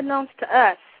 Unbeknownst to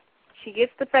us, she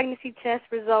gets the pregnancy test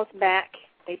results back.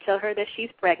 They tell her that she's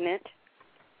pregnant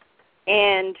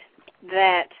and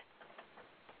that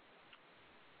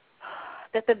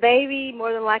the baby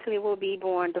more than likely will be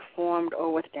born deformed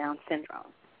or with Down syndrome.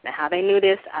 Now, how they knew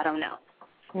this, I don't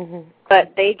know.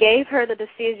 But they gave her the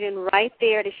decision right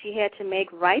there that she had to make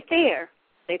right there.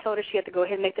 They told her she had to go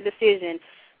ahead and make the decision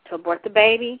to abort the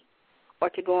baby or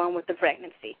to go on with the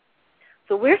pregnancy.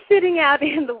 So we're sitting out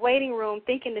in the waiting room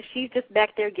thinking that she's just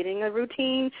back there getting a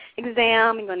routine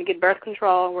exam and going to get birth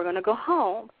control, and we're going to go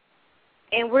home.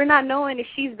 And we're not knowing that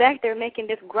she's back there making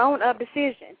this grown-up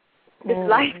decision, this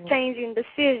life-changing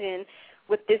decision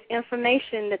with this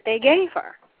information that they gave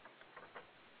her.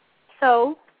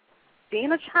 So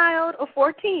being a child of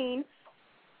 14,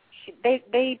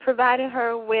 they provided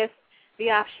her with the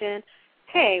option,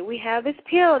 hey, we have this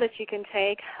pill that you can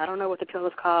take. I don't know what the pill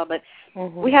is called, but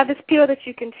we have this pill that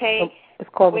you can take. It's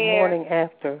called the morning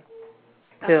after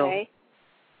pill. Okay.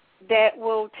 That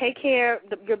will take care,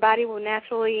 your body will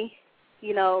naturally,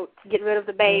 get rid of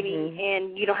the baby,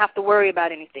 and you don't have to worry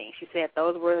about anything. She said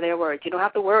those were their words. You don't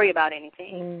have to worry about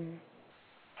anything.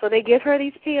 So they give her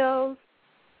these pills.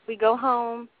 We go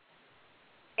home,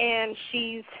 and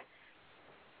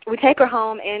we take her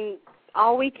home, and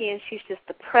all weekend she's just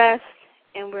depressed,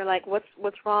 and we're like,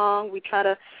 what's wrong? We try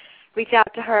to reach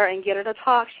out to her and get her to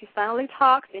talk. She finally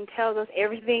talks and tells us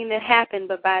everything that happened,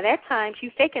 but by that time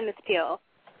she's taken this pill,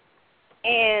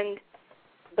 and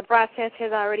the process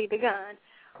has already begun.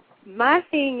 My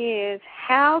thing is,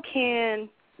 how can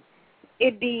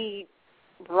it be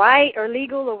right or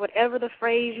legal or whatever the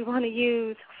phrase you want to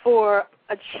use for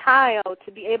a child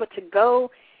to be able to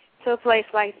go to a place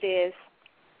like this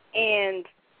and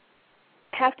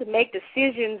have to make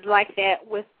decisions like that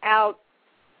without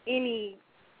any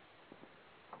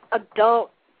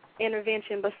adult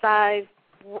intervention besides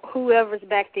whoever's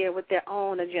back there with their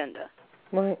own agenda?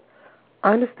 Right.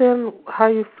 I understand how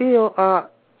you feel.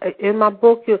 In my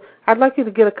book, I'd like you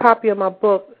to get a copy of my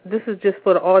book. This is just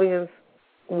for the audience,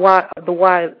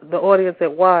 the audience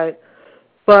at Wide.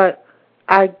 But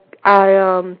I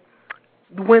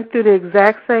went through the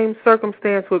exact same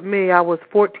circumstance with me. I was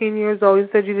 14 years old. You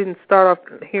said you didn't start off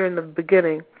here in the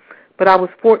beginning, but I was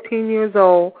 14 years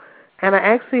old, and I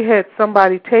actually had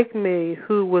somebody take me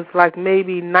who was like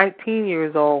maybe 19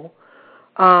 years old.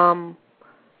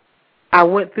 I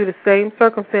went through the same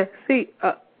circumstance. See,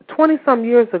 20-some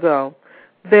years ago,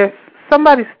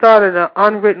 somebody started an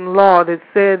unwritten law that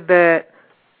said that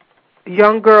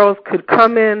young girls could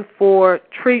come in for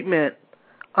treatment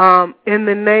in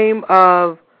the name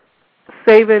of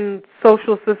saving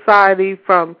social society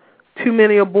from too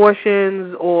many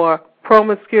abortions or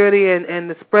promiscuity and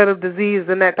the spread of disease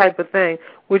and that type of thing,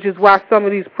 which is why some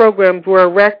of these programs were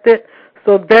erected.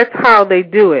 So that's how they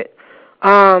do it.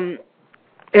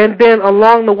 And then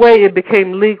along the way, it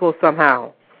became legal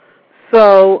somehow.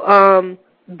 So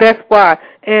that's why.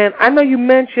 And I know you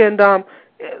mentioned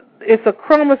it's a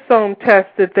chromosome test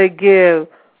that they give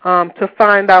to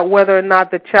find out whether or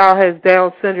not the child has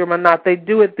Down syndrome or not. They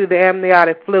do it through the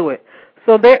amniotic fluid.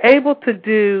 So they're able to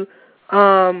do,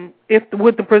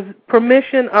 with the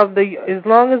permission of as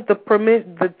long as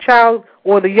the child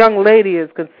or the young lady is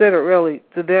considered really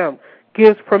to them,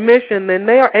 gives permission, then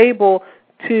they are able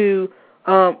to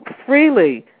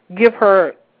freely give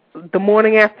her the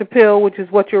morning after pill, which is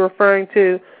what you're referring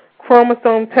to,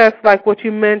 chromosome tests like what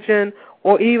you mentioned,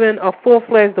 or even a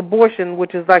full-fledged abortion,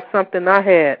 which is like something I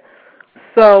had.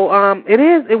 So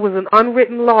it was an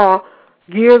unwritten law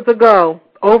years ago,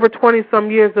 over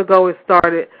 20-some years ago it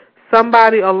started.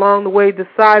 Somebody along the way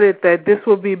decided that this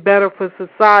would be better for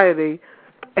society,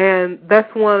 and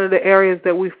that's one of the areas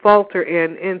that we falter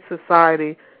in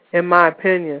society, in my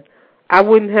opinion. I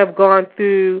wouldn't have gone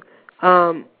through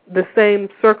the same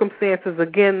circumstances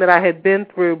again that I had been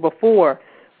through before.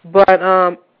 But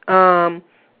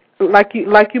like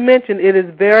you mentioned, it is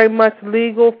very much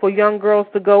legal for young girls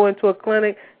to go into a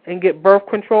clinic and get birth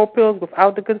control pills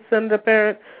without the consent of the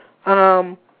parent.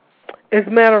 As a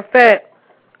matter of fact,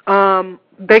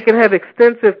 they can have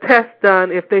extensive tests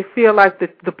done if they feel like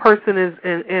the person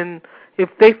is if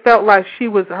they felt like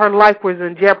her life was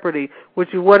in jeopardy,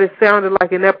 which is what it sounded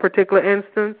like in that particular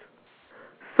instance.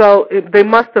 So they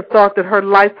must have thought that her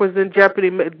life was in jeopardy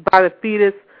by the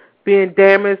fetus being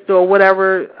damaged or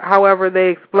whatever, however they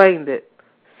explained it.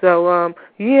 So, I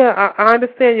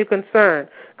understand your concern.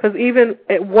 Because even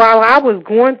while I was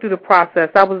going through the process,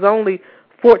 I was only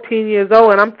 14 years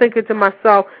old, and I'm thinking to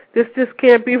myself, this just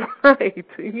can't be right.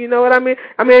 You know what I mean?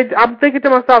 I'm thinking to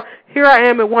myself, here I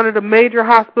am at one of the major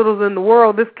hospitals in the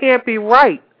world. This can't be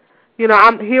right.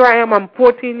 I'm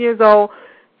 14 years old.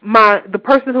 The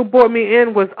person who brought me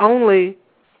in was only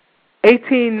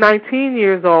 18, 19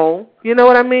 years old. You know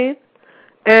what I mean?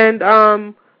 And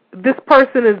this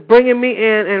person is bringing me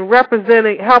in and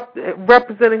representing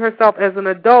herself as an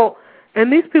adult,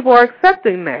 and these people are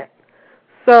accepting that.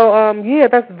 So,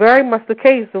 that's very much the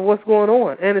case of what's going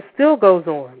on, and it still goes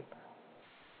on.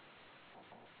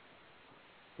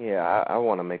 Yeah, I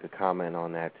want to make a comment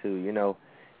on that, too.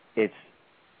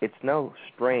 It's no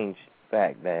strange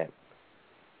fact that,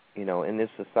 you know, in this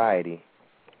society,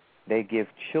 they give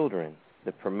children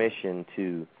the permission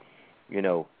to, you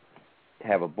know,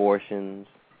 have abortions.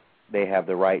 They have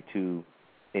the right to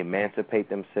emancipate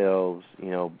themselves, you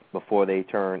know, before they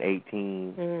turn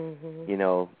 18. Mm-hmm. You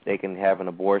know, they can have an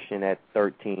abortion at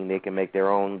 13. They can make their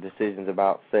own decisions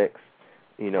about sex,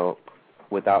 you know,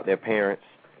 without their parents,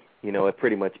 you know, at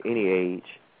pretty much any age.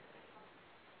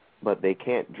 But they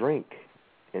can't drink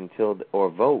until, or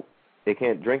vote. They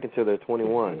can't drink until they're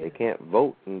 21. They can't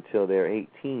vote until they're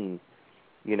 18.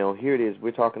 You know, here it is.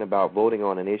 We're talking about voting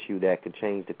on an issue that could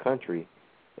change the country,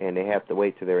 and they have to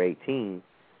wait till they're 18.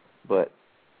 But,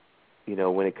 you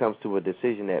know, when it comes to a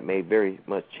decision that may very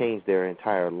much change their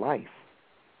entire life,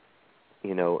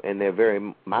 you know, and their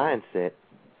very mindset,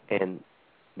 and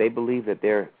they believe that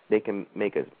they can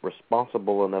make a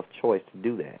responsible enough choice to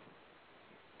do that.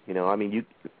 You know, I mean,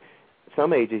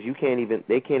 some ages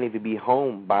they can't even be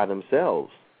home by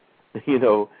themselves. You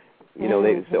know,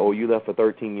 they say, oh, you left a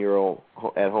 13-year-old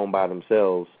at home by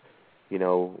themselves, you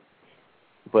know,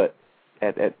 but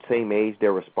at that same age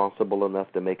they're responsible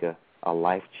enough to make a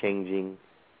life-changing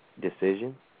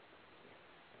decision.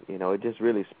 You know, it just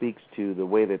really speaks to the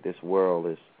way that this world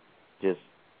is just,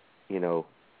 you know,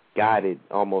 guided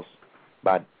almost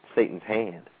by Satan's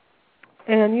hand.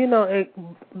 And, you know,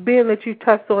 being that you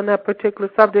touched on that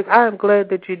particular subject, I am glad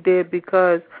that you did,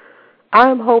 because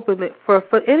I'm hoping that for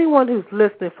anyone who's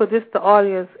listening, for just the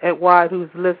audience at wide who's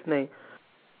listening,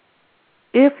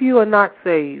 if you are not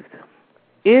saved,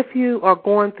 if you are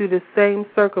going through the same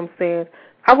circumstance,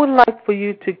 I would like for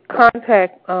you to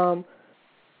contact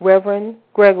Reverend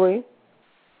Gregory,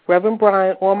 Reverend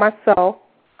Brian, or myself.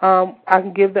 I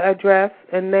can give the address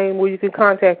and name where you can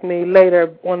contact me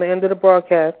later on the end of the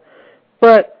broadcast.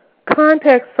 But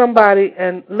contact somebody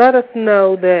and let us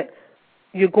know that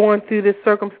you're going through this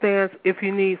circumstance. If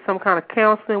you need some kind of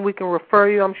counseling, we can refer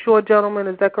you. I'm sure, gentlemen,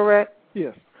 is that correct?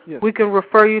 Yes. We can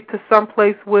refer you to some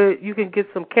place where you can get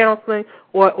some counseling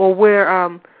or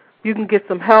where you can get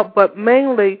some help, but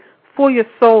mainly for your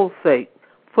soul's sake,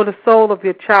 for the soul of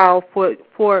your child, for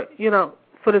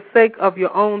the sake of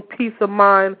your own peace of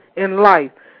mind in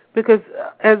life. Because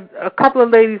as a couple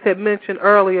of ladies had mentioned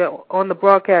earlier on the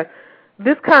broadcast,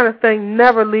 this kind of thing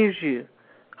never leaves you.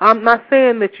 I'm not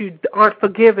saying that you aren't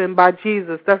forgiven by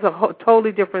Jesus. That's a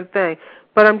totally different thing.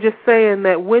 But I'm just saying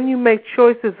that when you make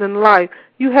choices in life,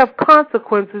 you have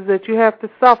consequences that you have to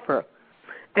suffer.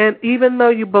 And even though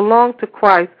you belong to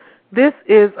Christ, this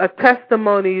is a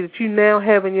testimony that you now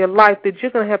have in your life that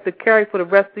you're going to have to carry for the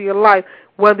rest of your life,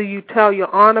 whether you tell your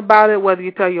aunt about it, whether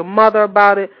you tell your mother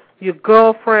about it, your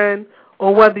girlfriend,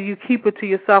 or whether you keep it to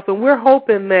yourself. And we're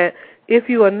hoping that if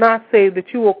you are not saved,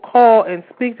 that you will call and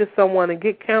speak to someone and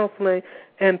get counseling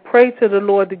and pray to the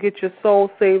Lord to get your soul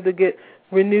saved, to get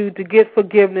renewed, to get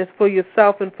forgiveness for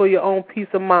yourself and for your own peace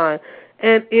of mind.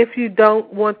 And if you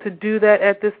don't want to do that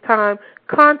at this time,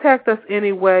 contact us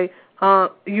anyway.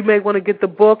 You may want to get the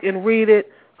book and read it,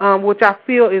 which I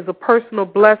feel is a personal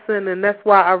blessing, and that's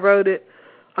why I wrote it.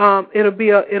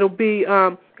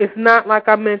 It's not, like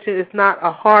I mentioned, it's not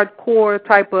a hardcore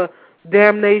type of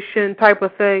damnation type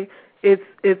of thing.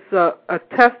 It's a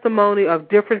testimony of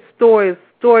different stories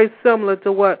similar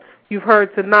to what you've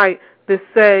heard tonight that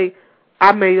say,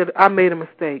 I made a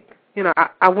mistake. You know,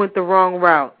 I went the wrong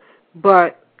route.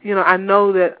 But, you know, I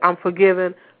know that I'm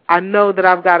forgiven. I know that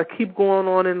I've got to keep going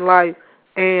on in life,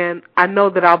 and I know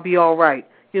that I'll be all right.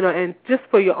 You know, and just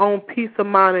for your own peace of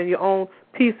mind and your own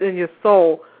peace in your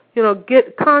soul, you know,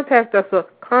 contact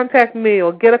me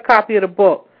or get a copy of the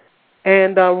book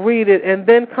and read it, and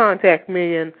then contact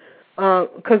me, and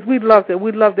because we'd love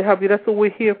to help you. That's what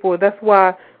we're here for. That's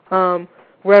why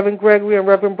Reverend Gregory and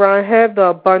Reverend Brian have the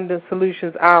Abundant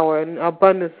Solutions Hour and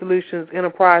Abundant Solutions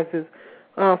Enterprises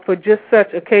for just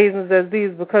such occasions as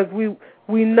these, because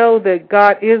we know that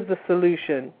God is the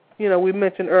solution. You know, we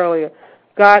mentioned earlier,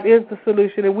 God is the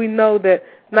solution, and we know that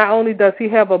not only does He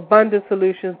have abundant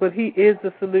solutions, but He is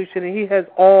the solution, and He has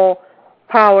all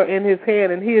power in His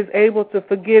hand, and He is able to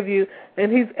forgive you,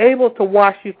 and He's able to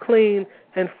wash you clean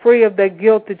and free of that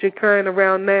guilt that you're carrying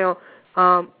around now.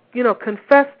 You know,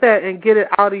 confess that and get it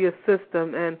out of your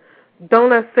system, and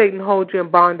don't let Satan hold you in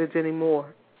bondage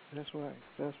anymore. That's right.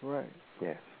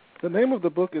 Yes. The name of the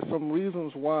book is Some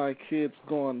Reasons Why Kids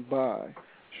Gone By.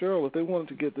 Cheryl, if they wanted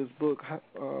to get this book,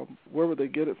 where would they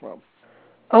get it from?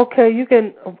 Okay, you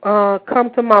can come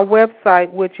to my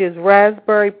website, which is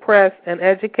Raspberry Press and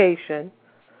Education,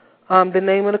 the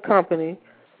name of the company.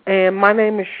 And my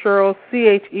name is Cheryl,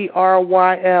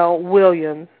 Cheryl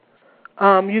Williams.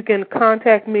 You can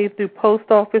contact me through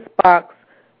Post Office Box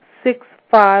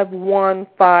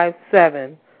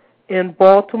 65157 in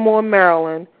Baltimore,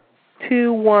 Maryland,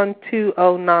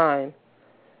 21209.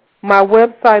 My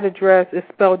website address is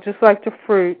spelled just like the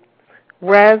fruit,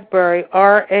 raspberry,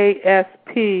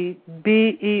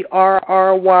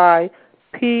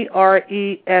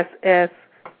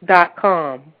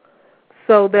 RASPBERRYPRESS.com.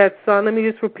 So that's, let me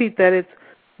just repeat that. It's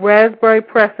Raspberry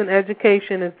Press and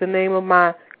Education is the name of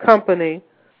my company.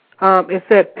 It's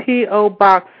at P.O.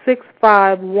 Box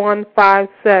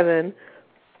 65157,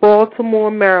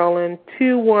 Baltimore, Maryland,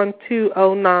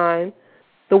 21209.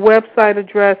 The website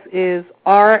address is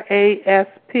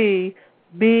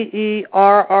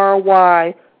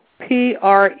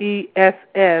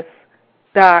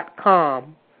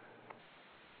RASPBERRYPRESS.com.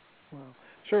 Wow.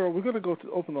 Cheryl, we're going to go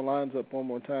to open the lines up one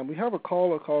more time. We have a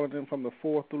caller calling in from the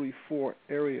 434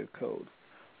 area code.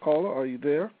 Caller, are you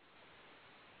there?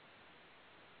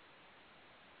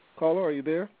 Caller, are you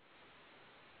there?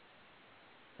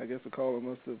 I guess the caller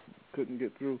couldn't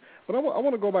get through. But I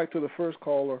want to go back to the first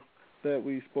caller that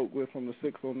we spoke with from the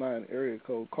 609 area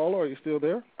code. Caller, are you still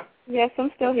there? Yes,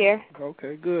 I'm still here.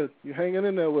 Okay, good. You're hanging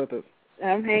in there with us.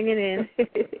 I'm hanging in.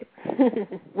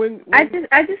 when I just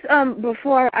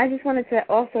before I just wanted to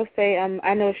also say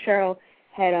I know Cheryl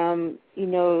had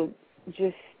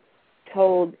just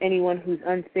told anyone who's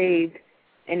unsaved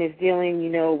and is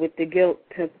dealing with the guilt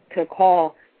to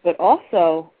call, but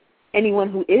also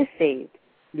anyone who is saved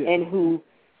and who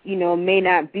may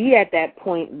not be at that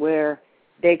point where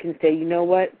they can say, you know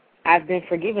what, I've been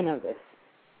forgiven of this,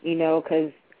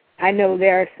 because I know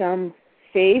there are some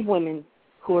saved women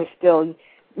who are still,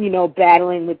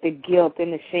 battling with the guilt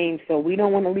and the shame, so we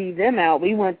don't want to leave them out.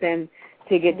 We want them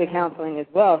to get the counseling as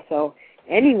well. So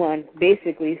anyone,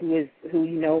 basically, who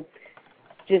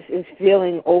just is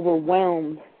feeling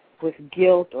overwhelmed with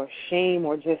guilt or shame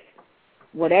or just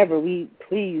whatever, we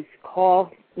please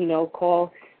call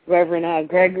Reverend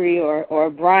Gregory or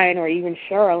Brian or even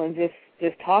Cheryl and just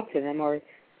talk to them, or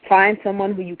find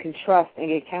someone who you can trust and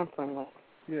get counseling with.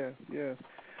 Yes.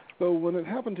 So when it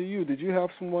happened to you, did you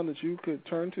have someone that you could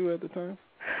turn to at the time?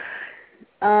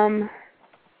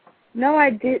 No, I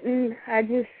didn't.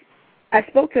 I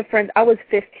spoke to friends. I was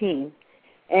 15,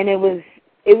 and it was.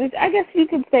 I guess you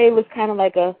could say it was kind of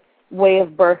like a way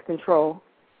of birth control,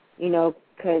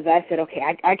 because I said, okay,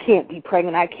 I can't be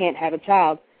pregnant. I can't have a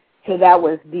child. So that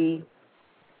was the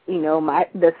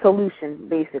solution,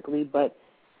 basically. But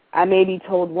I maybe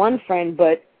told one friend,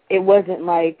 but it wasn't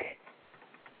like,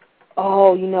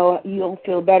 oh, you don't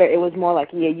feel better. It was more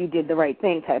like, yeah, you did the right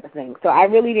thing type of thing. So I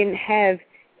really didn't have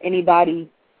anybody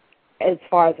as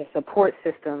far as a support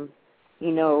system,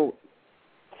 to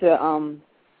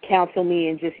counsel me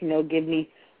and just, give me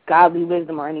godly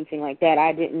wisdom or anything like that.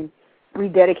 I didn't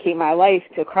rededicate my life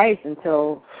to Christ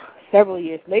until several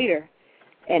years later.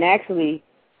 And actually,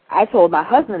 I told my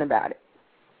husband about it.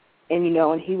 And,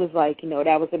 and he was like,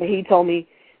 that was it. He told me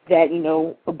that,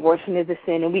 abortion is a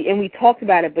sin. And we talked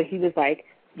about it, but he was like,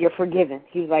 you're forgiven.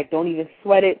 He was like, don't even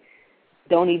sweat it.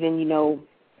 Don't even,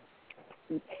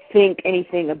 think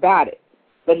anything about it.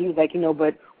 But he was like,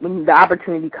 but when the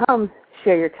opportunity comes,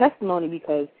 share your testimony,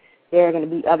 because there are going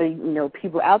to be other,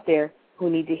 people out there who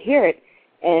need to hear it.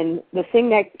 And the thing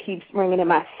that keeps ringing in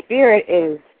my spirit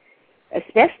is,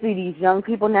 especially these young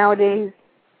people nowadays,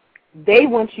 they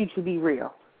want you to be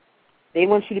real. They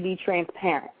want you to be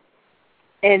transparent.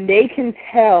 And they can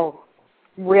tell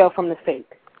real from the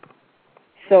fake.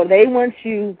 So they don't want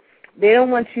you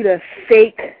to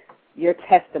fake your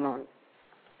testimony.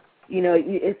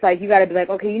 It's like you got to be like,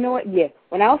 okay, you know what? Yeah,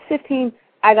 when I was 15,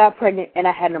 I got pregnant and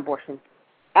I had an abortion.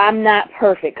 I'm not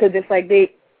perfect, because it's like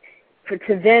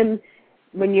to them,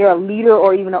 when you're a leader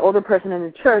or even an older person in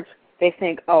the church, they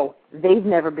think, oh, they've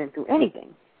never been through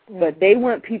anything. Yeah. But they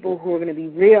want people who are going to be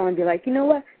real and be like, you know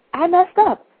what? I messed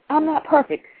up. I'm not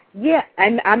perfect. Yeah,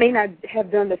 I may not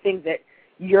have done the things that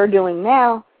you're doing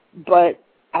now, but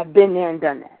I've been there and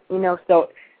done that. So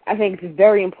I think it's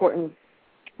very important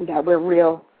that we're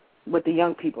real with the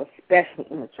young people, especially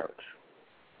in the church.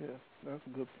 Yes, that's a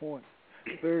good point.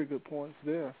 Very good points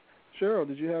there. Cheryl,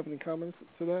 did you have any comments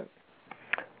to that?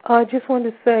 I just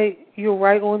wanted to say you're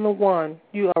right on the one.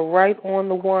 You are right on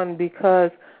the one,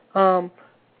 because I'm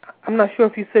not sure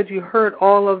if you said you heard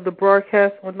all of the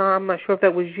broadcast or not. I'm not sure if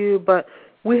that was you, but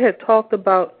we had talked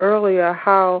about earlier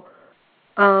how,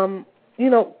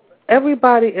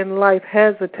 everybody in life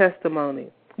has a testimony.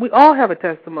 We all have a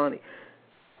testimony.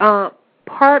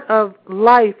 Part of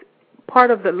life,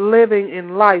 part of the living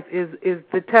in life is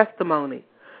the testimony.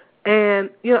 And,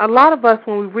 a lot of us,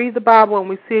 when we read the Bible and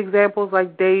we see examples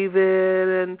like David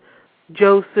and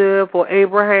Joseph or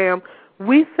Abraham,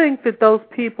 we think that those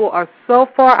people are so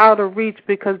far out of reach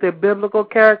because they're biblical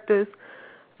characters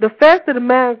the fact of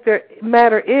the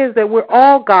matter is that we're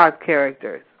all God's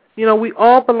characters. You know, we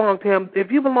all belong to him.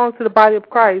 If you belong to the body of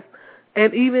Christ,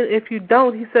 and even if you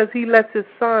don't, he says he lets his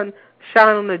sun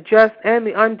shine on the just and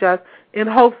the unjust in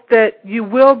hopes that you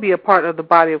will be a part of the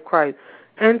body of Christ.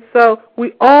 And so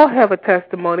we all have a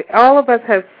testimony. All of us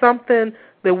have something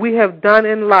that we have done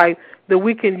in life that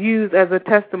we can use as a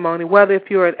testimony, whether if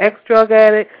you're an ex-drug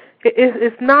addict.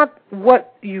 It's not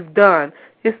what you've done.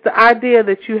 It's the idea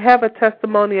that you have a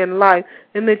testimony in life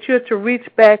and that you're to reach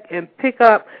back and pick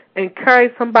up and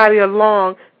carry somebody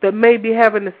along that may be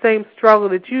having the same struggle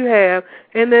that you have,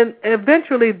 and then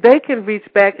eventually they can reach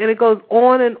back, and it goes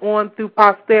on and on through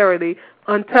posterity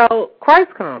until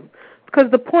Christ comes. Because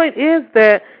the point is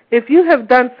that if you have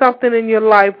done something in your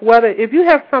life, if you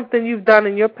have something you've done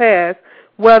in your past,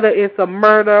 whether it's a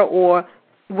murder or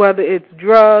whether it's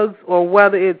drugs or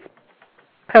whether it's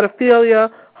pedophilia,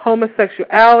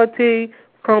 homosexuality,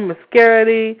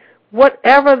 promiscuity,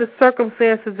 whatever the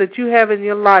circumstances that you have in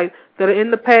your life that are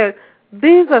in the past,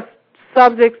 these are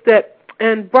subjects that,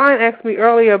 and Brian asked me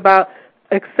earlier about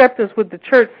acceptance with the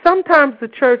church. Sometimes the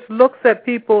church looks at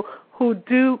people who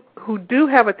do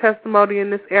have a testimony in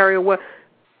this area where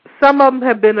some of them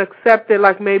have been accepted,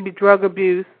 like maybe drug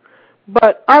abuse,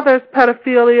 but others,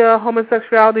 pedophilia,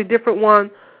 homosexuality, different ones,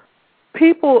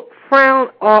 people frown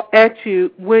at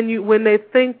you when they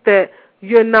think that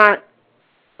you're not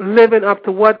living up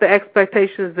to what the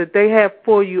expectations that they have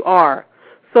for you are.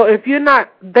 So if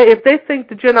they think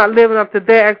that you're not living up to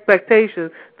their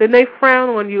expectations, then they frown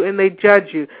on you and they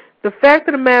judge you. The fact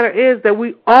of the matter is that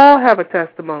we all have a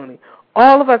testimony.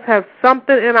 All of us have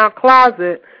something in our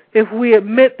closet, if we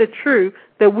admit the truth,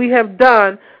 that we have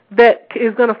done that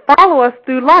is going to follow us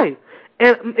through life.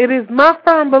 And it is my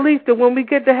firm belief that when we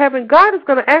get to heaven, God is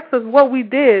going to ask us what we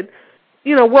did,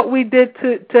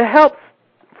 to help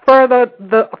further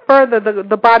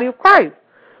the body of Christ.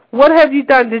 What have you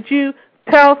done? Did you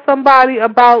tell somebody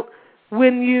about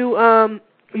when you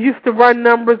used to run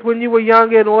numbers when you were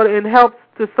younger and help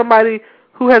to somebody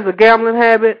who has a gambling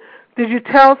habit? Did you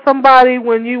tell somebody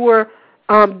when you were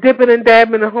dipping and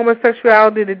dabbing in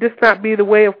homosexuality that this not be the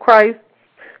way of Christ?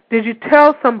 Did you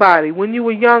tell somebody when you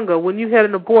were younger, when you had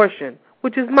an abortion,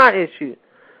 which is my issue,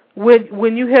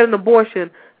 when you had an abortion,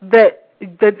 that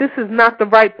this is not the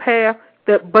right path,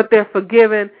 but they're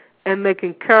forgiven and they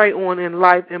can carry on in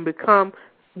life and become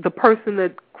the person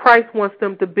that Christ wants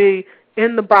them to be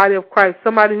in the body of Christ,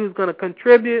 somebody who's going to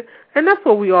contribute, and that's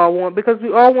what we all want, because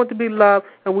we all want to be loved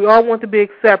and we all want to be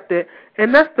accepted,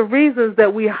 and that's the reasons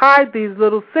that we hide these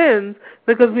little sins,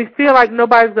 because we feel like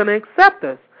nobody's going to accept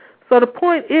us. So the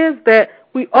point is that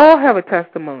we all have a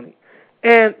testimony,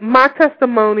 and my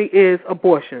testimony is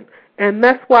abortion, and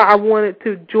that's why I wanted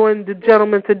to join the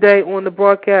gentleman today on the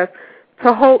broadcast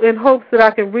in hopes that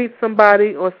I can reach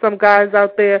somebody or some guys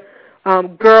out there,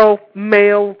 girl,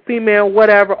 male, female,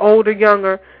 whatever, older,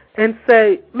 younger, and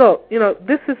say, look,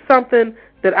 this is something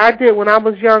that I did when I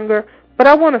was younger, but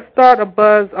I want to start a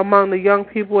buzz among the young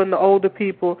people and the older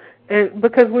people, and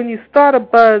because when you start a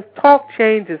buzz, talk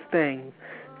changes things.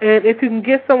 And if you can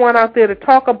get someone out there to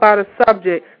talk about a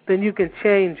subject, then you can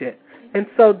change it. And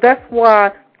so that's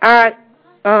why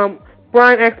Brian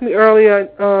asked me earlier,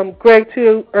 Greg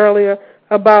too earlier,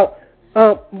 about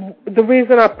the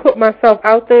reason I put myself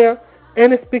out there,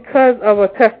 and it's because of a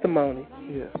testimony.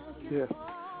 Yes.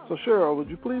 So Cheryl, would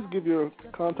you please give your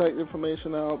contact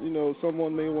information out?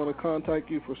 Someone may want to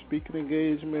contact you for speaking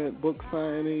engagement, book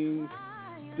signings.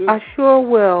 I sure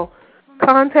will.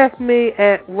 Contact me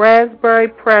at Raspberry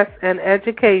Press and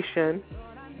Education,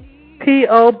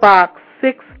 P.O. Box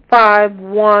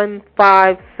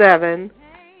 65157,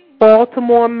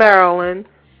 Baltimore, Maryland,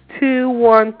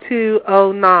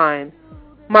 21209.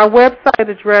 My website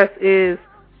address is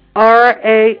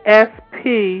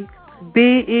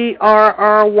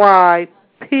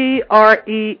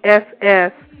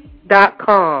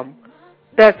RASPBERRYPRESS.com.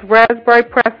 That's Raspberry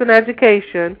Press and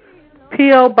Education,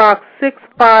 P.O. Box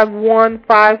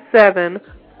 65157,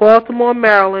 Baltimore,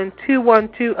 Maryland,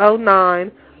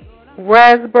 21209.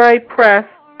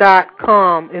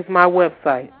 RaspberryPress.com is my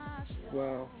website.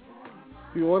 Wow.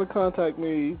 If you want to contact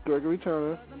me, Gregory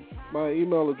Turner, my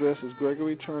email address is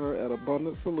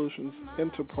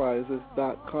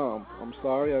gregoryturner@AbundanceSolutionsEnterprises.com. I'm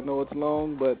sorry, I know it's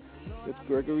long, but it's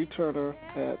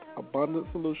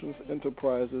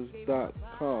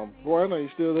gregoryturner@AbundanceSolutionsEnterprises.com. Brian, are you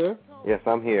still there? Yes,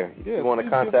 I'm here. If yes, you want to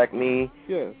contact me,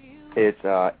 yes, it's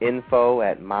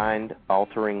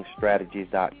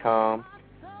info@mindalteringstrategies.com,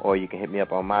 or you can hit me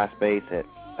up on MySpace at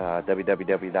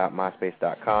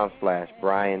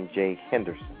www.myspace.com/Brian J.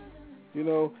 Henderson.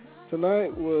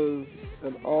 Tonight was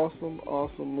an awesome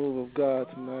move of God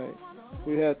tonight.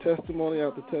 We had testimony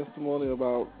after testimony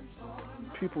about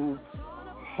people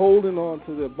holding on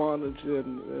to their bondage,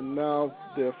 and now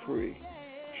they're free.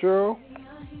 Cheryl?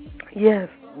 Yes.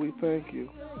 We thank you.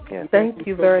 Yeah. Thank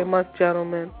you very much,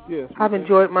 gentlemen. Yes. I've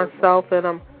enjoyed myself,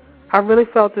 and I really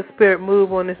felt the Spirit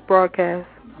move on this broadcast.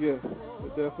 Yes, it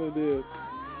definitely did.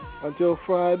 Until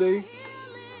Friday,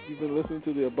 you've been listening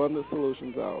to the Abundant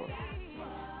Solutions Hour.